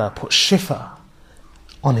ta'ala put shifa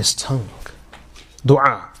on his tongue,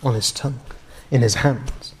 dua on his tongue, in his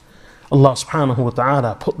hands. Allah subhanahu wa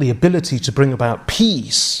ta'ala put the ability to bring about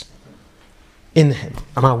peace in him.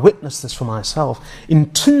 And I witnessed this for myself.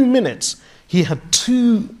 In 2 minutes, he had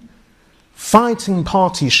 2 fighting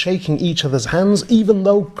parties shaking each other's hands, even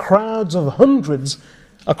though a crowd of hundreds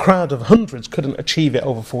couldn't achieve it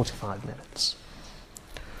over 45 minutes.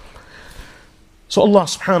 So Allah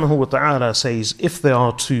subhanahu wa ta'ala says, if there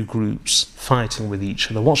are 2 groups fighting with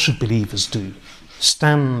each other, what should believers do?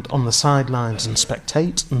 Stand on the sidelines and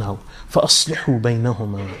spectate? No. فَأَصْلِحُوا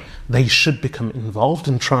بَيْنَهُمَا. They should become involved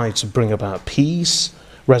and try to bring about peace,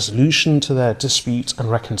 resolution to their disputes,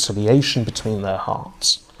 and reconciliation between their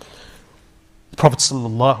hearts. The Prophet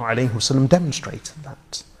ﷺ demonstrated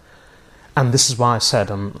that. And this is why I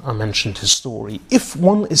said, I mentioned his story, if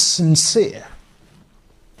one is sincere,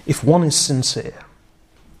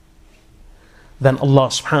 then Allah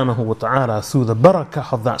subhanahu wa ta'ala, through the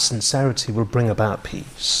barakah of that sincerity, will bring about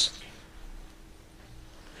peace.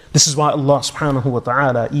 This is why Allah subhanahu wa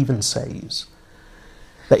ta'ala even says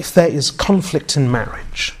that if there is conflict in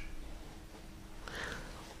marriage,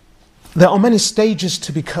 there are many stages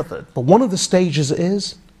to be covered, but one of the stages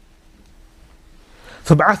is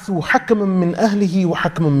فَبْعَثُوا حَكَمًا مِّنْ أَهْلِهِ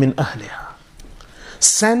وَحَكَمًا مِّنْ أَهْلِهَا.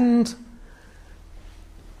 Send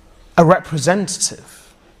a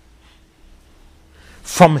representative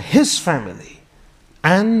from his family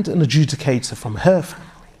and an adjudicator from her family.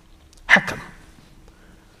 Hakam.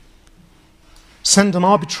 Send an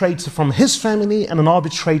arbitrator from his family and an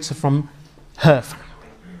arbitrator from her family,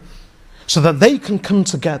 so that they can come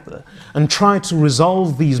together and try to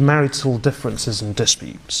resolve these marital differences and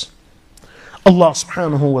disputes. Allah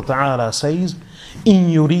subhanahu wa ta'ala says,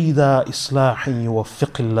 إِن يُرِيدَا إِصْلَاحًا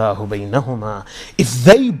يُوَفِّقِ اللَّهُ بَيْنَهُمَا. If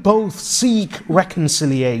they both seek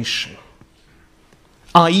reconciliation,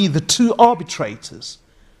 i.e. the two arbitrators,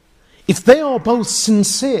 if they are both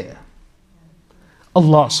sincere,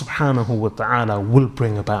 Allah subhanahu wa ta'ala will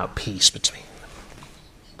bring about peace between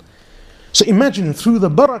them. So imagine, through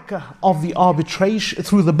the barakah of the arbitration,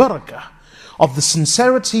 through the barakah of the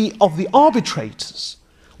sincerity of the arbitrators,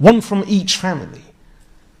 one from each family,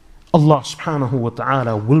 Allah subhanahu wa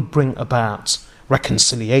ta'ala will bring about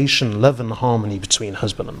reconciliation, love and harmony between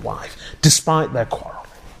husband and wife, despite their quarreling.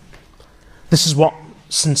 This is what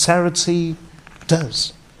sincerity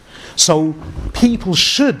does. So people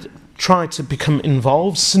should try to become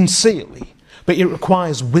involved sincerely, but it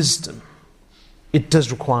requires wisdom. It does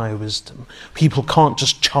require wisdom. People can't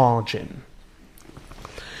just charge in.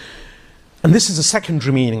 And this is a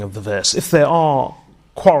secondary meaning of the verse. If there are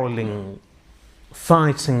quarreling,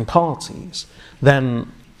 fighting parties,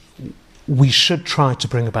 then we should try to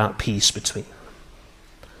bring about peace between them.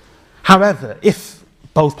 However, if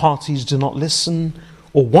both parties do not listen,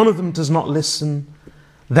 or one of them does not listen,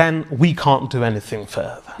 then we can't do anything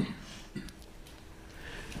further.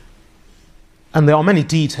 And there are many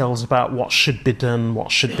details about what should be done, what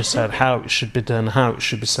should be said, how it should be done, how it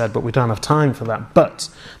should be said, but we don't have time for that. But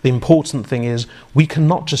the important thing is, we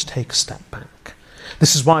cannot just take a step back.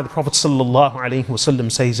 This is why the Prophet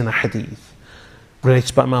ﷺ says in a hadith,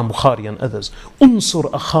 related by Imam Bukhari and others, "Unsur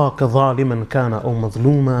akhaka zaliman kana aw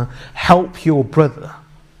madhluma." Help your brother,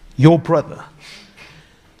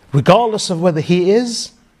 regardless of whether he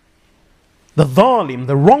is the zalim,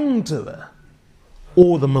 the wrongdoer,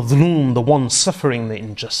 or the madhloom, the one suffering the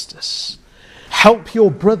injustice. Help your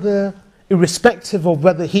brother irrespective of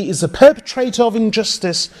whether he is a perpetrator of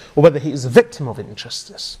injustice or whether he is a victim of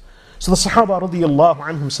injustice. So the Sahaba radiyallahu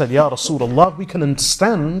anhum said, Ya Rasulullah, we can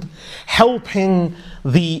understand helping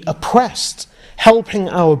the oppressed, helping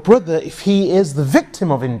our brother if he is the victim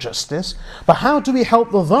of injustice, but how do we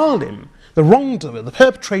help the zalim, the wrongdoer, the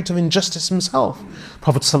perpetrator of injustice himself?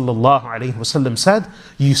 Prophet sallallahu alaihi wasallam said,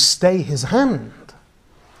 you stay his hand.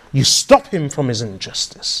 You stop him from his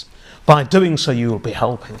injustice. By doing so, you will be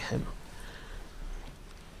helping him.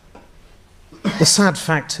 The sad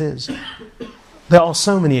fact is, there are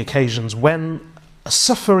so many occasions when a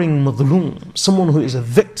suffering madhloom, someone who is a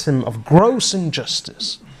victim of gross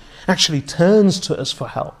injustice, actually turns to us for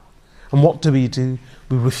help. And what do? We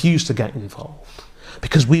refuse to get involved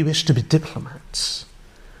because we wish to be diplomats.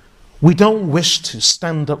 We don't wish to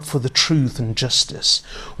stand up for the truth and justice.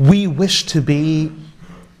 We wish to be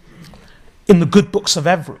in the good books of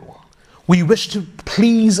everyone. We wish to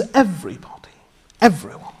please everybody,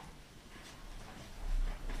 everyone.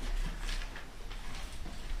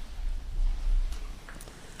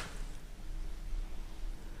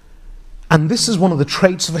 And this is one of the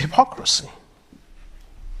traits of hypocrisy.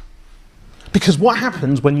 Because what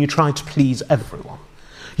happens when you try to please everyone?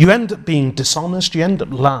 You end up being dishonest, you end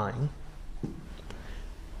up lying.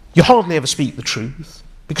 You hardly ever speak the truth.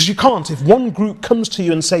 Because you can't. If one group comes to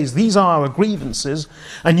you and says, these are our grievances,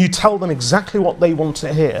 and you tell them exactly what they want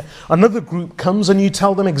to hear. Another group comes and you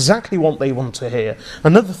tell them exactly what they want to hear.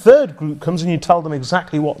 Another third group comes and you tell them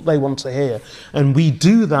exactly what they want to hear. And we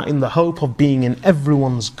do that in the hope of being in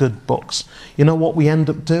everyone's good books. You know what we end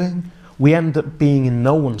up doing? We end up being in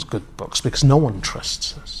no one's good books because no one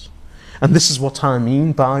trusts us. And this is what I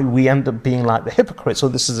mean by we end up being like the hypocrites. So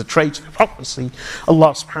this is a trait of hypocrisy.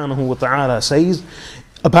 Allah subhanahu wa ta'ala says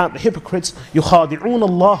about the hypocrites, يُخَادِعُونَ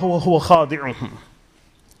اللَّهُ وَهُوَ خَادِعُهُمْ.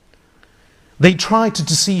 They try to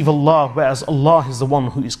deceive Allah, whereas Allah is the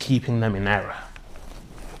one who is keeping them in error.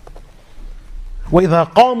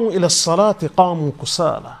 وَإِذَا قَامُوا إِلَى الصَّلَاةِ قَامُوا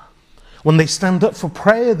كُسَالًا. When they stand up for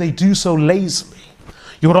prayer, they do so lazily.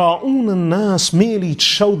 يُرَاءُونَ النَّاسِ, merely to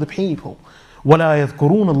show the people. وَلَا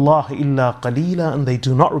يَذْكُرُونَ اللَّهَ إِلَّا قَلِيلًا, and they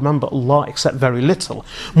do not remember Allah except very little.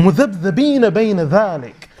 مُذَبْذَبِينَ بَيْنَ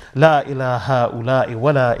ذَلِكَ لا إله هؤلاء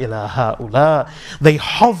ولا إله هؤلاء. They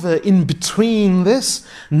hover in between this.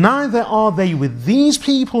 Neither are they with these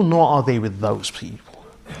people nor are they with those people.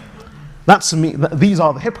 These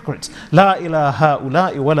are the hypocrites. La ilaha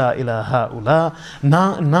ula'i wa la ilaha ula.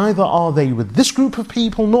 Neither are they with this group of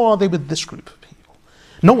people, nor are they with this group of people.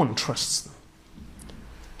 No one trusts them.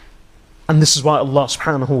 And this is why Allah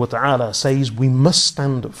subhanahu wa ta'ala says we must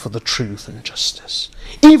stand up for the truth and justice,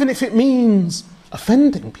 even if it means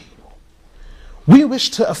offending people. We wish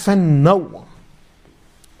to offend no one.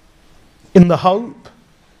 In the hope,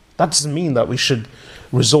 that doesn't mean that we should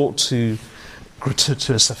resort to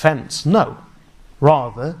gratuitous offence. No.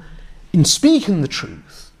 Rather, in speaking the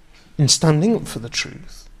truth, in standing up for the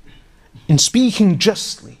truth, in speaking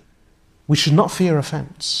justly, we should not fear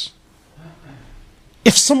offence.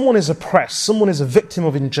 If someone is oppressed, someone is a victim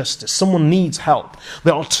of injustice, someone needs help,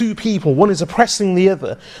 there are two people, one is oppressing the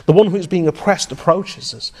other, the one who is being oppressed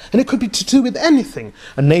approaches us. And it could be to do with anything,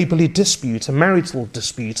 a neighbourly dispute, a marital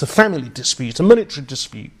dispute, a family dispute, a military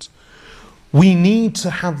dispute. We need to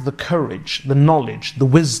have the courage, the knowledge, the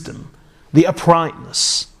wisdom, the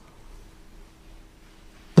uprightness,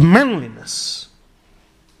 the manliness,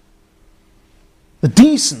 the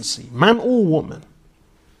decency, man or woman,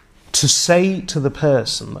 to say to the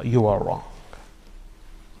person that you are wrong,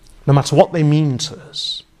 no matter what they mean to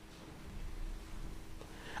us.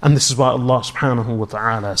 And this is why Allah subhanahu wa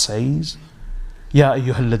ta'ala says, Ya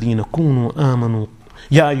ayyuha alladhina kunu amanu,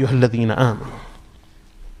 Ya ayyuha alladhina amanu,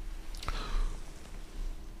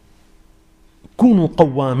 كونوا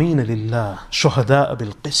قوامين لله شهداء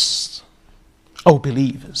بالقسط. O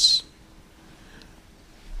believers,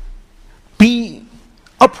 be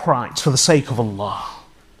upright for the sake of Allah,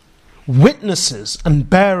 witnesses and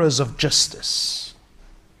bearers of justice.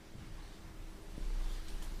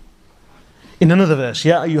 In another verse,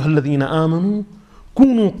 يا أيها الذين آمنوا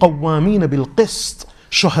كونوا قوامين بالقسط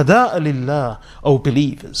شهداء لله. O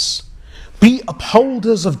believers, be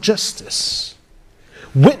upholders of justice,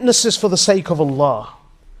 witnesses for the sake of Allah.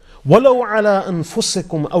 وَلَوْ عَلَىٰ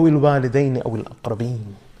أَنفُسِكُمْ أَوِ الْوَالِدَيْنِ أَوِ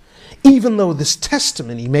الْأَقْرَبِينَ. Even though this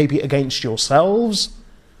testimony may be against yourselves,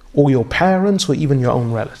 or your parents, or even your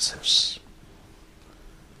own relatives.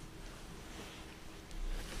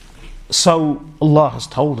 So Allah has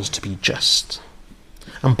told us to be just.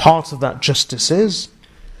 And part of that justice is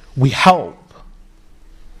we help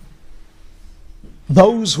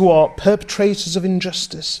those who are perpetrators of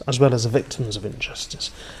injustice as well as the victims of injustice.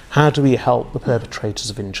 How do we help the perpetrators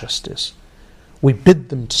of injustice? We bid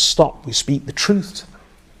them to stop. We speak the truth to them.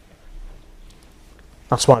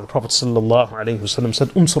 That's why the Prophet ﷺ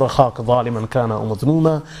said, "Unsur akhaka zaliman kana aw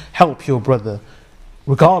madhluma." Help your brother,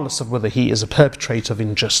 regardless of whether he is a perpetrator of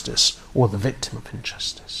injustice or the victim of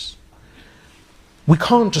injustice. We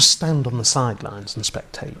can't just stand on the sidelines and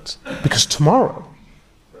spectate, because tomorrow,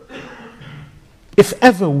 if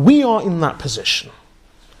ever we are in that position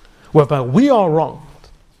whereby we are wronged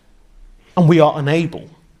and we are unable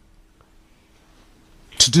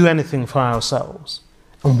to do anything for ourselves,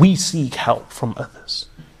 and we seek help from others,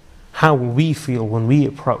 how will we feel when we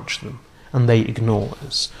approach them and they ignore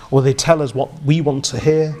us, or they tell us what we want to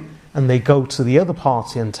hear and they go to the other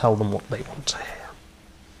party and tell them what they want to hear?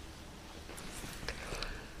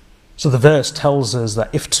 So the verse tells us that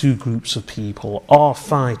if two groups of people are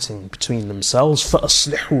fighting between themselves,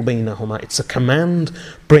 فَأَصْلِحُوا بَيْنَهُمَا, it's a command,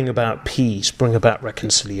 bring about peace, bring about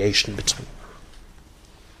reconciliation between them.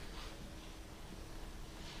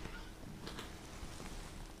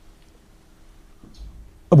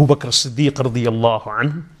 Abu Bakr as-Siddiq radiyallahu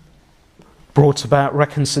anhu brought about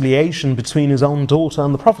reconciliation between his own daughter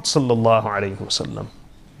and the Prophet sallallahu alaihi wasallam.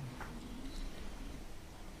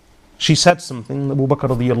 She said something, Abu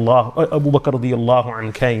Bakr radiyallahu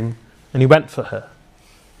anhu came and he went for her.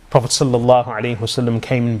 Prophet sallallahu alaihi wasallam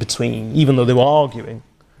came in between, even though they were arguing.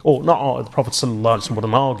 Or not, the Prophet sallallahu alaihi wasallam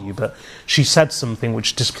wouldn't argue, but she said something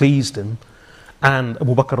which displeased him, and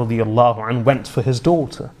Abu Bakr radiyallahu anhu went for his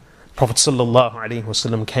daughter. Prophet sallallahu alaihi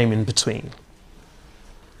wasallam came in between.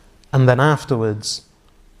 And then afterwards,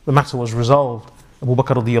 the matter was resolved. Abu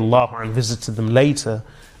Bakr radiyallahu anhu visited them later,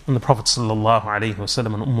 and the Prophet sallallahu alaihi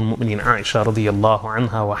wasallam and al-Mu'mineen Aisha radiyallahu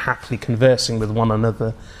anha were happily conversing with one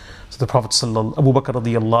another. So the Prophet Abu Bakr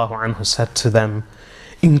radiyallahu anhu said to them,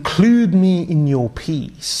 "Include me in your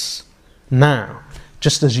peace now,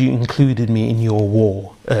 just as you included me in your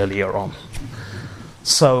war earlier on."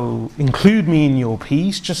 So include me in your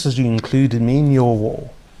peace, just as you included me in your war.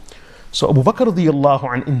 So Abu Bakr radiyallahu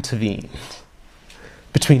anhu intervened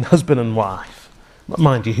between husband and wife. But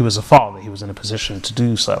mind you, he was a father, he was in a position to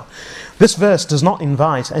do so. This verse does not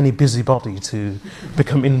invite any busybody to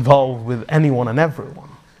become involved with anyone and everyone.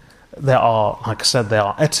 There are, like I said, there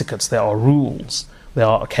are etiquettes, there are rules, there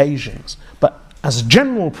are occasions. But as a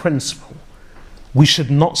general principle, we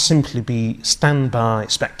should not simply be standby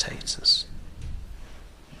spectators.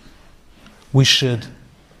 We should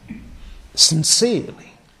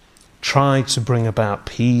sincerely try to bring about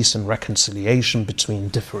peace and reconciliation between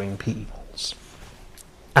differing peoples.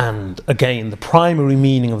 And again, the primary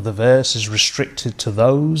meaning of the verse is restricted to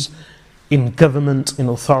those in government, in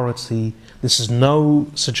authority. This is no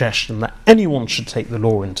suggestion that anyone should take the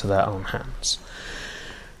law into their own hands.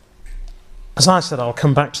 As I said, I'll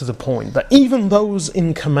come back to the point that even those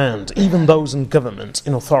in command, even those in government,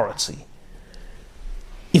 in authority,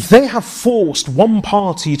 if they have forced one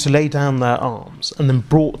party to lay down their arms and then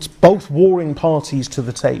brought both warring parties to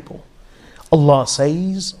the table, Allah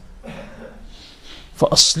says,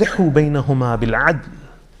 فَأَصْلِحُوا بَيْنَهُمَا بِالْعَدْلِ,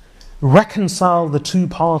 reconcile the two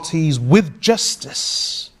parties with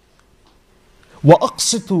justice.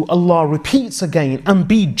 وَأَقْسِطُوا, Allah repeats again, and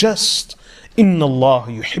be just. إِنَّ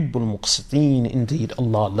اللَّهَ يُحِبُّ الْمُقْسِطِينَ, indeed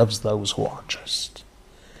Allah loves those who are just.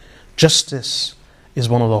 Justice is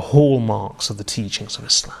one of the hallmarks of the teachings of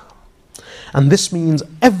Islam. And this means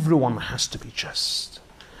everyone has to be just.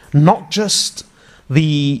 Not just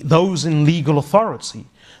those in legal authority.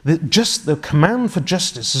 The command for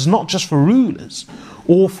justice is not just for rulers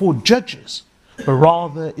or for judges, but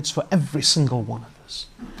rather it's for every single one of us.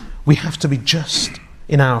 We have to be just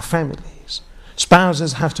in our families.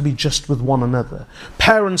 Spouses have to be just with one another.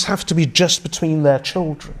 Parents have to be just between their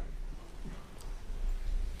children.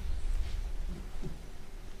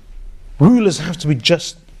 Rulers have to be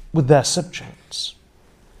just with their subjects.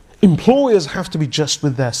 Employers have to be just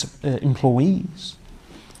with their employees.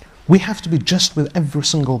 We have to be just with every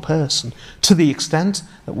single person, to the extent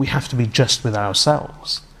that we have to be just with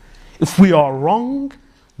ourselves. If we are wrong,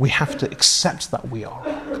 we have to accept that we are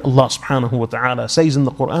wrong. Allah subhanahu wa ta'ala says in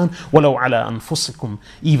the Quran, وَلَوْ عَلَىٰ أَنفُسِكُمْ,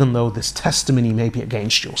 even though this testimony may be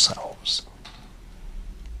against yourselves.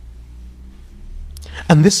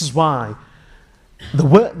 And this is why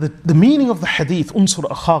the meaning of the hadith, unsur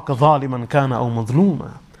akhaka zaliman kana aw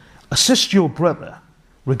madhluma, assist your brother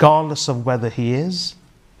regardless of whether he is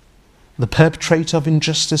the perpetrator of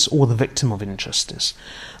injustice or the victim of injustice.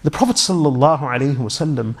 The Prophet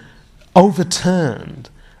ﷺ overturned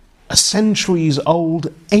a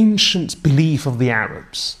centuries-old ancient belief of the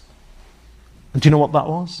Arabs. And do you know what that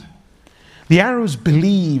was? The Arabs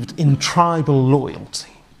believed in tribal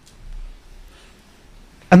loyalty.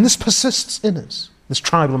 And this persists in us, this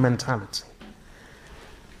tribal mentality.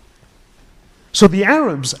 So the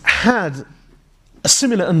Arabs had a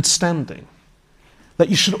similar understanding that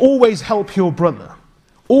you should always help your brother,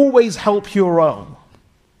 always help your own.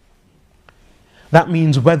 That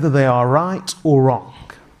means whether they are right or wrong.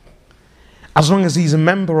 As long as he's a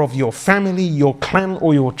member of your family, your clan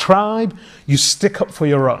or your tribe, you stick up for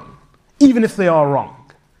your own, even if they are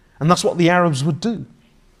wrong. And that's what the Arabs would do.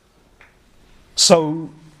 So,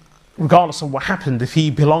 regardless of what happened, if he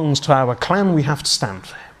belongs to our clan, we have to stand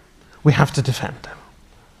for him. We have to defend him.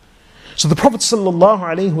 So the Prophet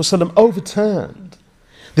ﷺ overturned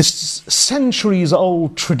this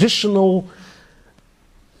centuries-old traditional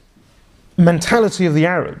mentality of the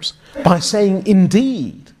Arabs by saying,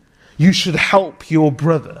 indeed, you should help your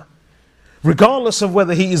brother, regardless of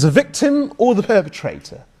whether he is a victim or the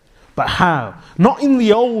perpetrator. But how? Not in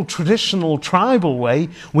the old traditional tribal way,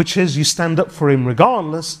 which is you stand up for him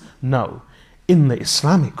regardless. No, in the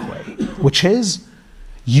Islamic way, which is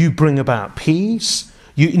you bring about peace,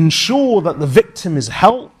 you ensure that the victim is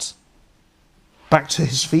helped back to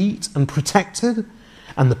his feet and protected,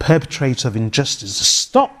 and the perpetrator of injustice is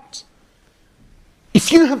stopped.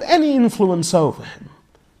 If you have any influence over him,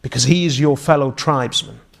 because he is your fellow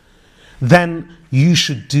tribesman, then you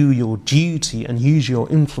should do your duty and use your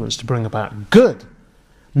influence to bring about good,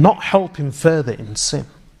 not help him further in sin.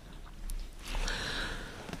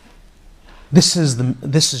 This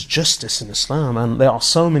is justice in Islam, and there are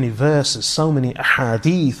so many verses, so many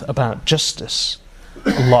ahadith about justice.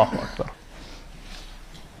 Allahu Akbar.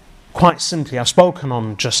 Quite simply, I've spoken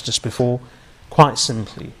on justice before. Quite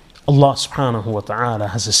simply, Allah subhanahu wa ta'ala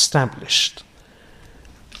has established,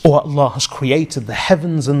 or Allah has created the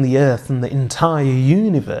heavens and the earth and the entire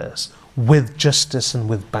universe with justice and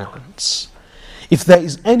with balance. If there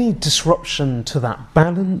is any disruption to that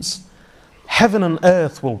balance, heaven and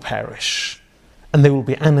earth will perish, and there will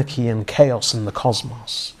be anarchy and chaos in the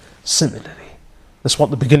cosmos. Similarly, that's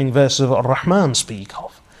what the beginning verses of Ar-Rahman speak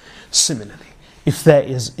of. Similarly, if there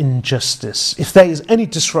is injustice, if there is any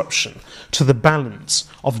disruption to the balance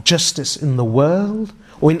of justice in the world,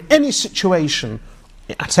 or in any situation,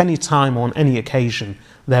 at any time or on any occasion,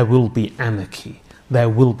 there will be anarchy, there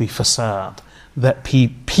will be fasad, that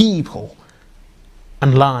people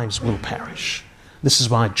and lives will perish. This is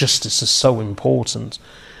why justice is so important,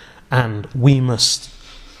 and we must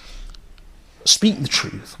speak the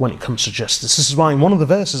truth when it comes to justice. This is why in one of the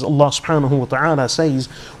verses Allah subhanahu wa ta'ala says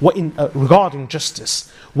regarding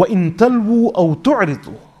justice, وَإِن تَلْوُوا أَوْ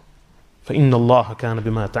تُعْرِضُوا فَإِنَّ اللَّهَ كَانَ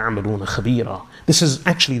بِمَا تَعْمَلُونَ خَبِيرًا. This is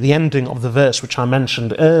actually the ending of the verse which I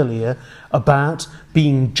mentioned earlier about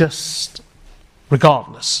being just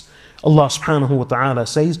regardless. Allah subhanahu wa ta'ala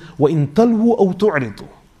says, وَإِن تَلْوُوا أَوْ تُعْرِضُوا.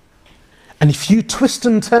 And if you twist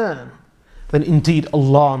and turn, then indeed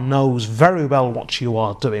Allah knows very well what you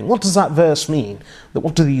are doing. What does that verse mean?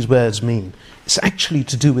 What do these words mean? It's actually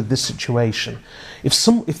to do with this situation.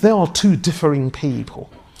 If there are two differing people,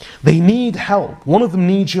 they need help, one of them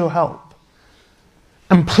needs your help,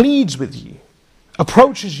 and pleads with you,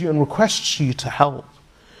 approaches you and requests you to help,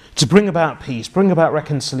 to bring about peace, bring about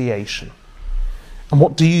reconciliation. And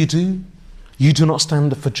what do? You do not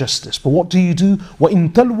stand up for justice. But what do?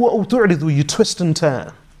 وَإِن تَلْوُوا أَوْ تُعْرِضُوا. You twist and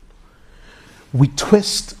turn. We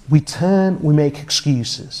twist, we turn, we make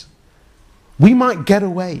excuses. We might get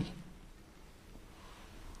away.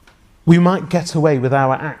 We might get away with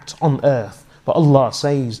our act on earth. But Allah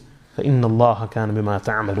says, فَإِنَّ اللَّهَ كَانَ بِمَا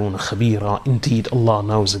تَعْمَلُونَ خَبِيرًا. Indeed, Allah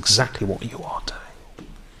knows exactly what you are doing.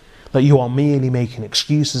 That you are merely making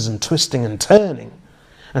excuses and twisting and turning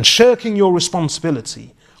and shirking your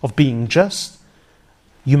responsibility of being just.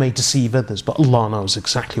 You may deceive others, but Allah knows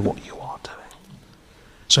exactly what you are doing.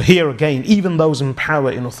 So here again, even those in power,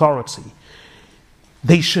 in authority,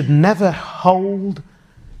 they should never hold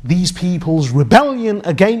these people's rebellion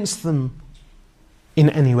against them in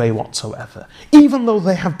any way whatsoever. Even though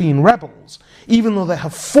they have been rebels, even though they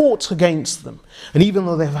have fought against them, and even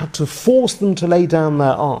though they have had to force them to lay down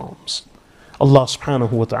their arms, Allah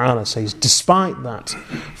subhanahu wa ta'ala says, despite that,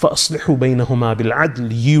 فَأَصْلِحُوا بَيْنَهُمَا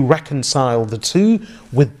بِالْعَدْلِ. You reconcile the two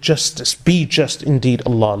with justice. Be just. Indeed,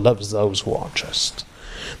 Allah loves those who are just.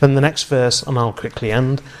 Then the next verse, and I'll quickly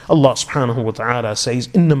end, Allah subhanahu wa ta'ala says,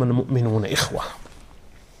 إِنَّمَا الْمُؤْمِنُونَ إِخْوَةٌ.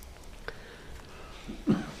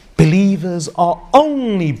 Believers are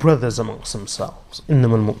only brothers amongst themselves.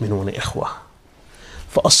 إِنَّمَا الْمُؤْمِنُونَ إِخْوَةٌ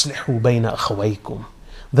فَأَصْلِحُوا بَيْنَ أَخَوَيْكُمْ.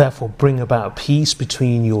 Therefore bring about peace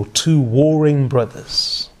between your two warring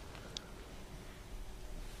brothers.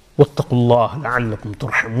 وَاتَّقُوا اللَّهَ لَعَلَّكُمْ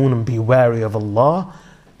تُرْحَمُونَ. And be wary of Allah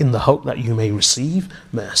in the hope that you may receive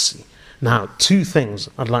mercy. Now, two things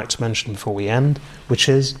I'd like to mention before we end, which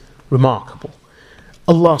is remarkable.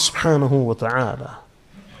 Allah subhanahu wa ta'ala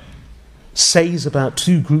says about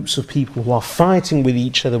two groups of people who are fighting with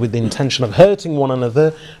each other with the intention of hurting one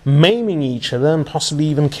another, maiming each other, and possibly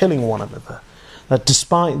even killing one another, that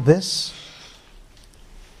despite this,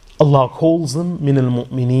 Allah calls them min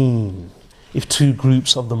al-mu'mineen. If two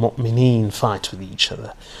groups of the mu'mineen fight with each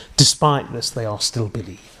other, despite this, they are still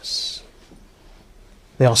believers.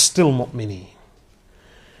 They are still mu'mineen.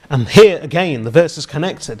 And here again, the verse is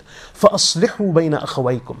connected. فَأَصْلِحُوا بَيْنَ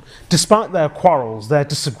أَخَوَيْكُمْ. Despite their quarrels, their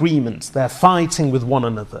disagreements, their fighting with one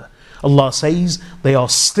another, Allah says they are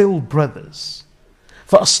still brothers.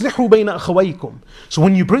 فَأَصْلِحُوا بَيْنَ أَخَوَيْكُمْ. So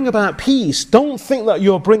when you bring about peace, don't think that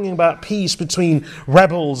you're bringing about peace between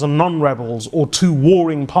rebels and non-rebels, or two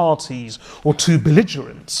warring parties, or two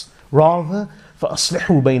belligerents. Rather,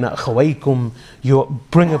 فَأَصْلِحُوا بَيْنَ أَخَوَيْكُمْ. You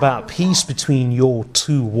bring about peace between your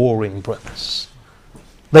two warring brothers.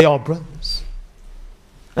 They are brothers.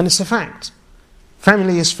 And it's a fact.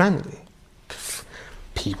 Family is family.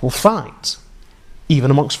 People fight, even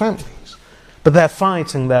amongst families. But their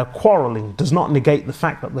fighting, their quarrelling, does not negate the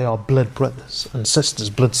fact that they are blood brothers and sisters,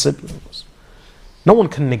 blood siblings. No one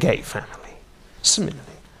can negate family. Similarly,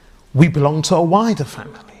 we belong to a wider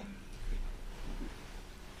family.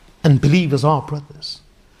 And believers are brothers.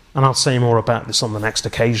 And I'll say more about this on the next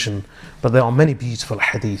occasion, but there are many beautiful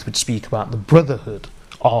hadith which speak about the brotherhood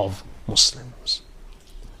of Muslims.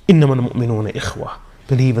 إِنَّمَا الْمُؤْمِنُونَ إِخْوَةٌ.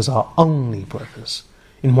 Believers are only brothers.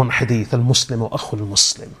 In one hadith, al-Muslimu akhul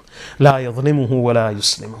muslim, la yadhlimuhu wa la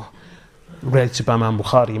yuslimuh, related by Imam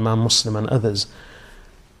Bukhari, Imam Muslim and others.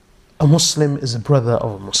 A Muslim is a brother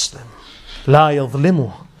of a Muslim. La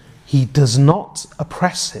yadhlimuh. He does not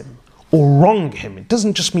oppress him or wrong him. It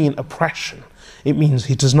doesn't just mean oppression. It means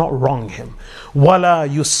he does not wrong him. Wa la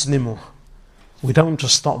yuslimuh. We don't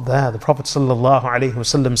just stop there. The Prophet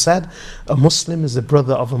ﷺ said, a Muslim is a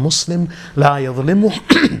brother of a Muslim. La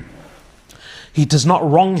yadhlimuh. He does not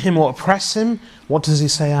wrong him or oppress him. What does he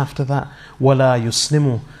say after that? وَلَا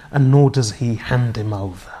يُسْلِمُ. And nor does he hand him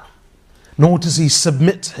over. Nor does he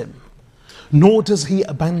submit him. Nor does he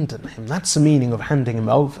abandon him. That's the meaning of handing him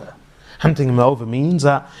over. Handing him over means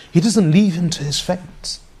that he doesn't leave him to his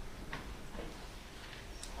fate.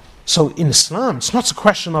 So in Islam, it's not a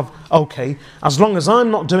question of, okay, as long as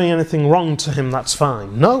I'm not doing anything wrong to him, that's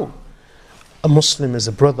fine. No. A Muslim is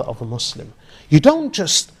a brother of a Muslim. You don't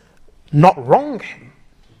just not wrong him,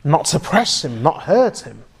 not suppress him, not hurt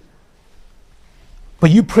him,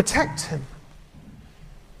 but you protect him.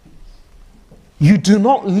 You do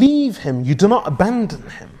not leave him, you do not abandon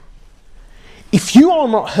him. If you are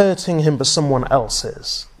not hurting him but someone else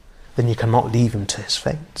is, then you cannot leave him to his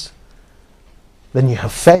fate. Then you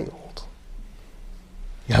have failed.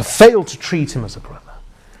 You have failed to treat him as a brother.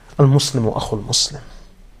 Al-Muslimu akhul Muslim.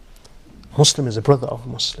 Muslim is a brother of a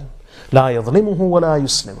Muslim. لا يظلمه ولا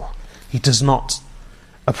يسلمه. He does not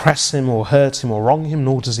oppress him or hurt him or wrong him,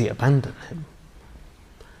 nor does he abandon him.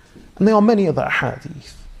 And there are many other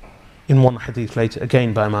hadith. In one hadith later,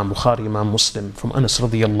 again by Imam Bukhari, Imam Muslim, from Anas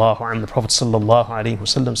radiyallahu anhu, the Prophet sallallahu alayhi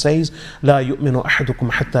wasallam says, لا يؤمن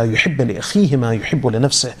أحدكم حتى يحب لأخيه ما يحب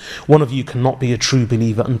لنفسه. One of you cannot be a true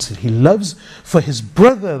believer until he loves for his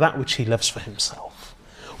brother that which he loves for himself.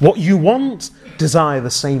 What you want, desire the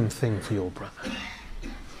same thing for your brother.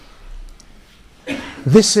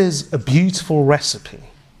 This is a beautiful recipe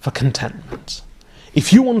for contentment.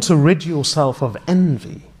 If you want to rid yourself of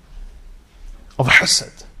envy, of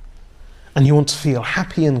hasad, and you want to feel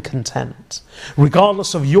happy and content,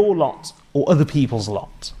 regardless of your lot or other people's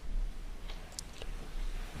lot,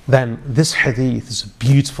 then this hadith is a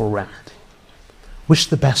beautiful remedy. Wish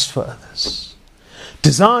the best for others.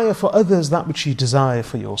 Desire for others that which you desire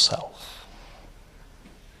for yourself.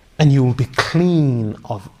 And you will be clean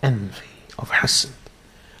of envy, of hasad.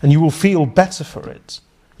 And you will feel better for it.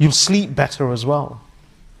 You'll sleep better as well.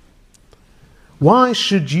 Why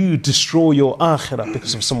should you destroy your akhirah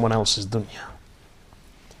because of someone else's dunya?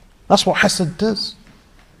 That's what hasad does.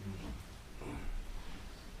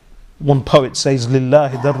 One poet says,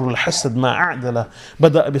 لِلَّهِ دَرُّ الْحَسَدْ مَا أَعْدَلَ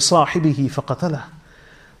بَدَأَ بِصَاحِبِهِ فَقَتَلَهُ.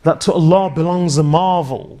 That to Allah belongs the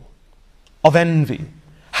marvel of envy.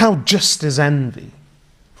 How just is envy?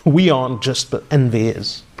 We aren't just, but envy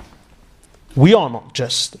is. We are not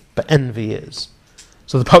just, but envy is.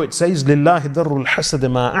 So the poet says, لِلَّهِ دَرُّ الْحَسَدِ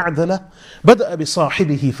مَا أَعْدَلَ بَدَأَ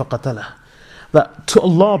بِصَاحِبِهِ فَقَتَلَهُ. That to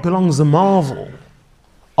Allah belongs the marvel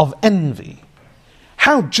of envy.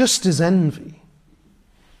 How just is envy?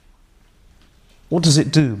 What does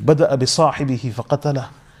it do? بَدَأَ بِصَاحِبِهِ فَقَتَلَهُ.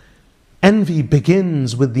 Envy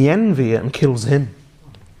begins with the envier and kills him.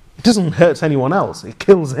 It doesn't hurt anyone else, it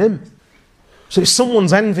kills him. So if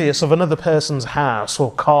someone's envious of another person's house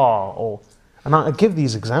or car, and I give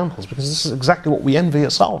these examples because this is exactly what we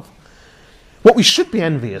envious of. What we should be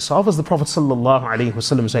envious of, as the Prophet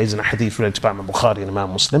ﷺ says in a hadith related by Imam Bukhari and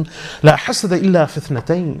Imam Muslim, لا حسد إلا في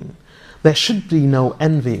اثنتين. There should be no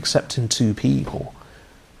envy except in two people.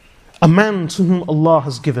 A man to whom Allah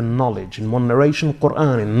has given knowledge, in one narration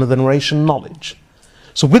Qur'an, in another narration knowledge.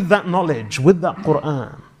 So with that knowledge, with that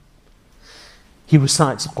Qur'an, he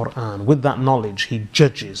recites the Qur'an. With that knowledge, he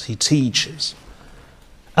judges, he teaches.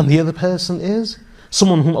 And the other person is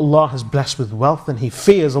someone whom Allah has blessed with wealth, and he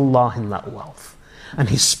fears Allah in that wealth. And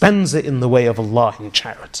he spends it in the way of Allah in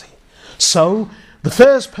charity. So, the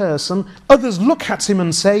first person, others look at him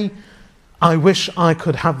and say, I wish I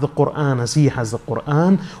could have the Qur'an as he has the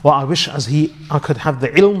Qur'an, or I wish I could have the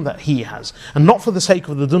ilm that he has. And not for the sake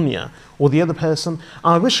of the dunya. Or the other person,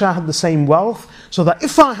 I wish I had the same wealth, so that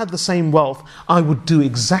if I had the same wealth, I would do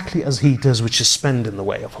exactly as he does, which is spend in the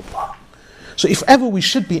way of Allah. So if ever we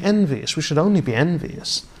should be envious, we should only be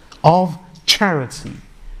envious of charity,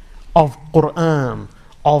 of Qur'an,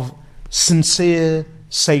 of sincere,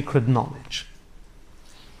 sacred knowledge.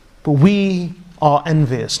 But we are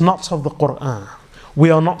envious, not of the Qur'an.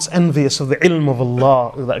 We are not envious of the ilm of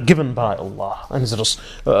Allah that given by Allah, and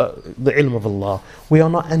the ilm of Allah. We are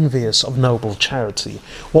not envious of noble charity.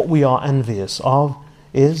 What we are envious of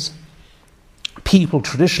is people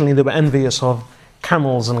traditionally they were envious of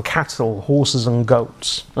camels and cattle, horses and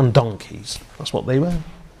goats and donkeys. That's what they were.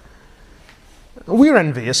 We're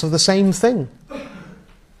envious of the same thing.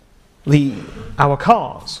 Our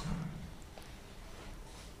cars.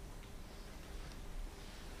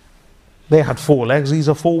 They had 4 legs, these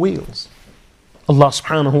are 4 wheels. Allah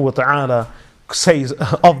subhanahu wa ta'ala says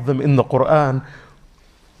of them in the Qur'an,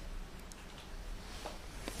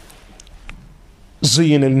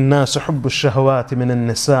 زين للناس حب الشهوات من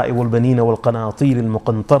النساء والبنين والقناطير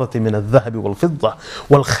المقنطرة من الذهب والفضة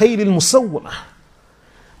والخيل المسومة.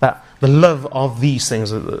 That the love of these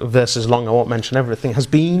things, the verse is long, I won't mention everything, has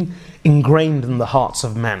been ingrained in the hearts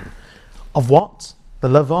of men. Of what? The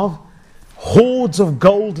love of hoards of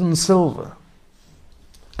gold and silver.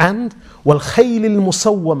 And والخيل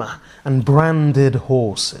المسومة, and branded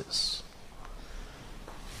horses.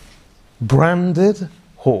 Branded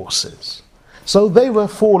horses. So they were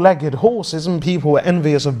four-legged horses, and people were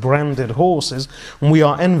envious of branded horses, and we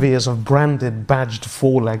are envious of branded, badged,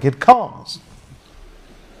 four-legged cars.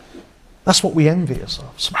 That's what we envious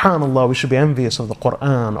of. SubhanAllah, we should be envious of the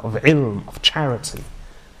Quran, of ilm, of charity.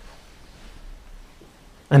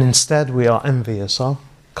 And instead we are envious of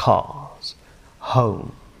cars,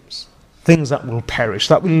 homes, things that will perish,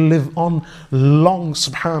 that will live on long,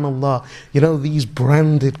 SubhanAllah. You know, these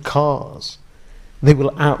branded cars, they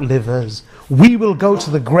will outlive us. We will go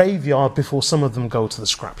to the graveyard before some of them go to the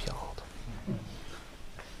scrapyard.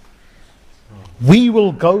 We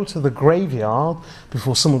will go to the graveyard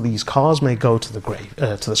before some of these cars may go to the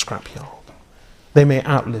scrapyard. They may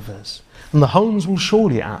outlive us. And the homes will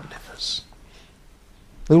surely outlive us.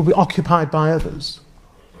 They will be occupied by others.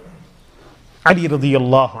 Ali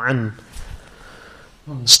radiallahu anhu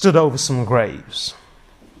stood over some graves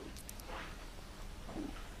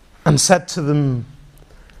and said to them,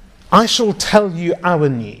 I shall tell you our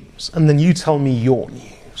news, and then you tell me your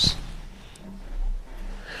news.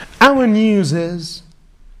 Our news is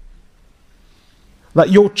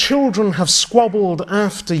that your children have squabbled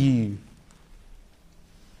after you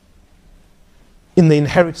in the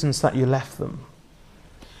inheritance that you left them,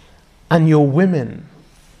 and your women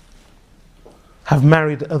have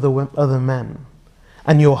married other men,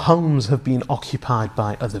 and your homes have been occupied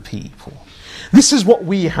by other people. This is what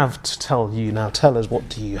we have to tell you. Now tell us, what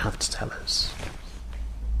do you have to tell us?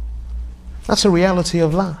 That's a reality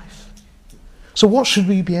of life. So what should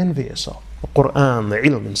we be envious of? The Quran, the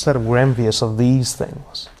ilm, instead of we're envious of these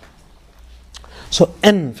things. So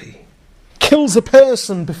envy kills a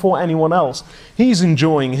person before anyone else. He's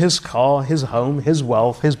enjoying his car, his home, his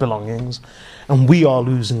wealth, his belongings, and we are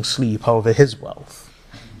losing sleep over his wealth.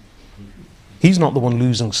 He's not the one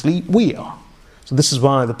losing sleep, we are. So this is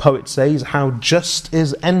why the poet says, how just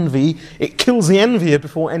is envy, it kills the envier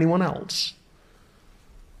before anyone else.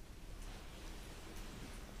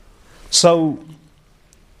 So,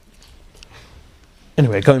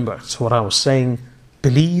 anyway, going back to what I was saying,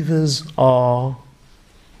 believers are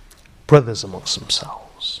brothers amongst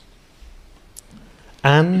themselves.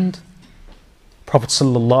 And Prophet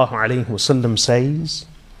ﷺ says,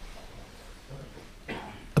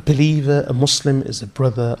 a believer, a Muslim, is a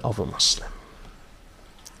brother of a Muslim.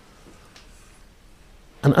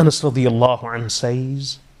 And Anas radiallahu anhu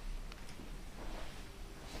says,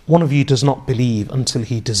 one of you does not believe until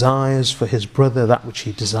he desires for his brother that which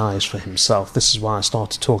he desires for himself. This is why I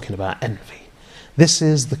started talking about envy. This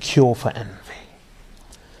is the cure for envy.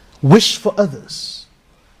 Wish for others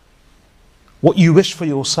what you wish for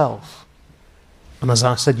yourself. And as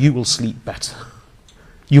I said, you will sleep better.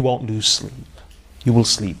 You won't lose sleep. You will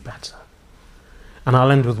sleep better. And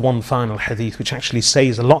I'll end with one final hadith which actually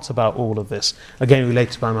says a lot about all of this, again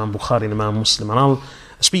related by Imam Bukhari and Imam Muslim, and I'll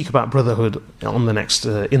speak about brotherhood on the next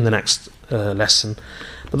in the next lesson.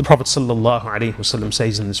 But the Prophet ﷺ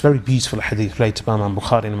says in this very beautiful hadith related by Imam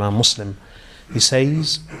Bukhari and Imam Muslim, he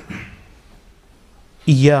says,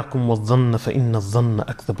 إياكم والظن فإن الظن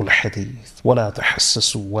أكذب الحديث ولا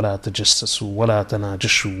تحسسوا ولا تجسسوا ولا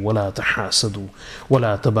تناجشوا ولا تحاسدوا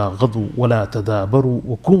ولا تباغضوا ولا تدابروا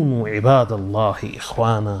وكونوا عباد الله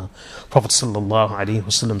إخوانا. Prophet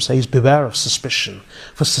ﷺ says, beware of suspicion,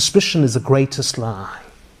 for suspicion is the greatest lie.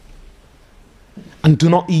 And do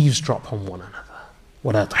not eavesdrop on one another.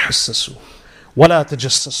 ولا تحسسوا ولا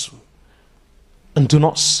تجسسوا, and do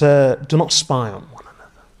not spy on one another.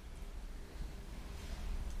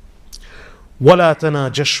 وَلَا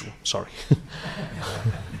تَنَاجَشُوا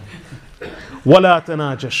وَلَا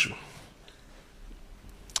تَنَاجَشُوا,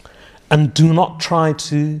 and do not try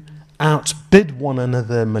to outbid one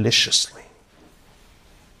another maliciously.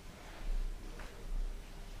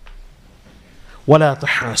 وَلَا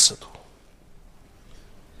تَحَاسَدُوا,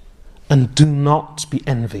 and do not be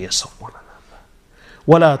envious of one another.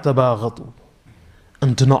 وَلَا تَبَاغَضُوا,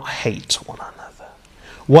 and do not hate one another.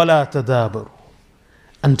 وَلَا تَدَابَرُوا,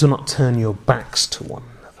 and do not turn your backs to one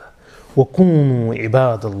another. وَكُونُوا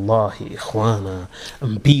عِبَادَ اللَّهِ إِخْوَانًا,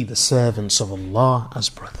 and be the servants of Allah as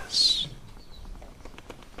brothers.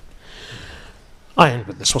 I end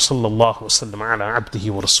with this. وصلى الله وسلم على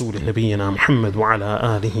عبده ورسوله نبينا محمد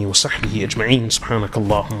وعلى آله وصحبه أجمعين. سبحانك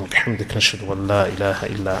اللهم وبحمدك نشهد أن لا إله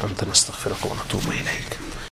إلا أنت نستغفرك ونتوب إليك.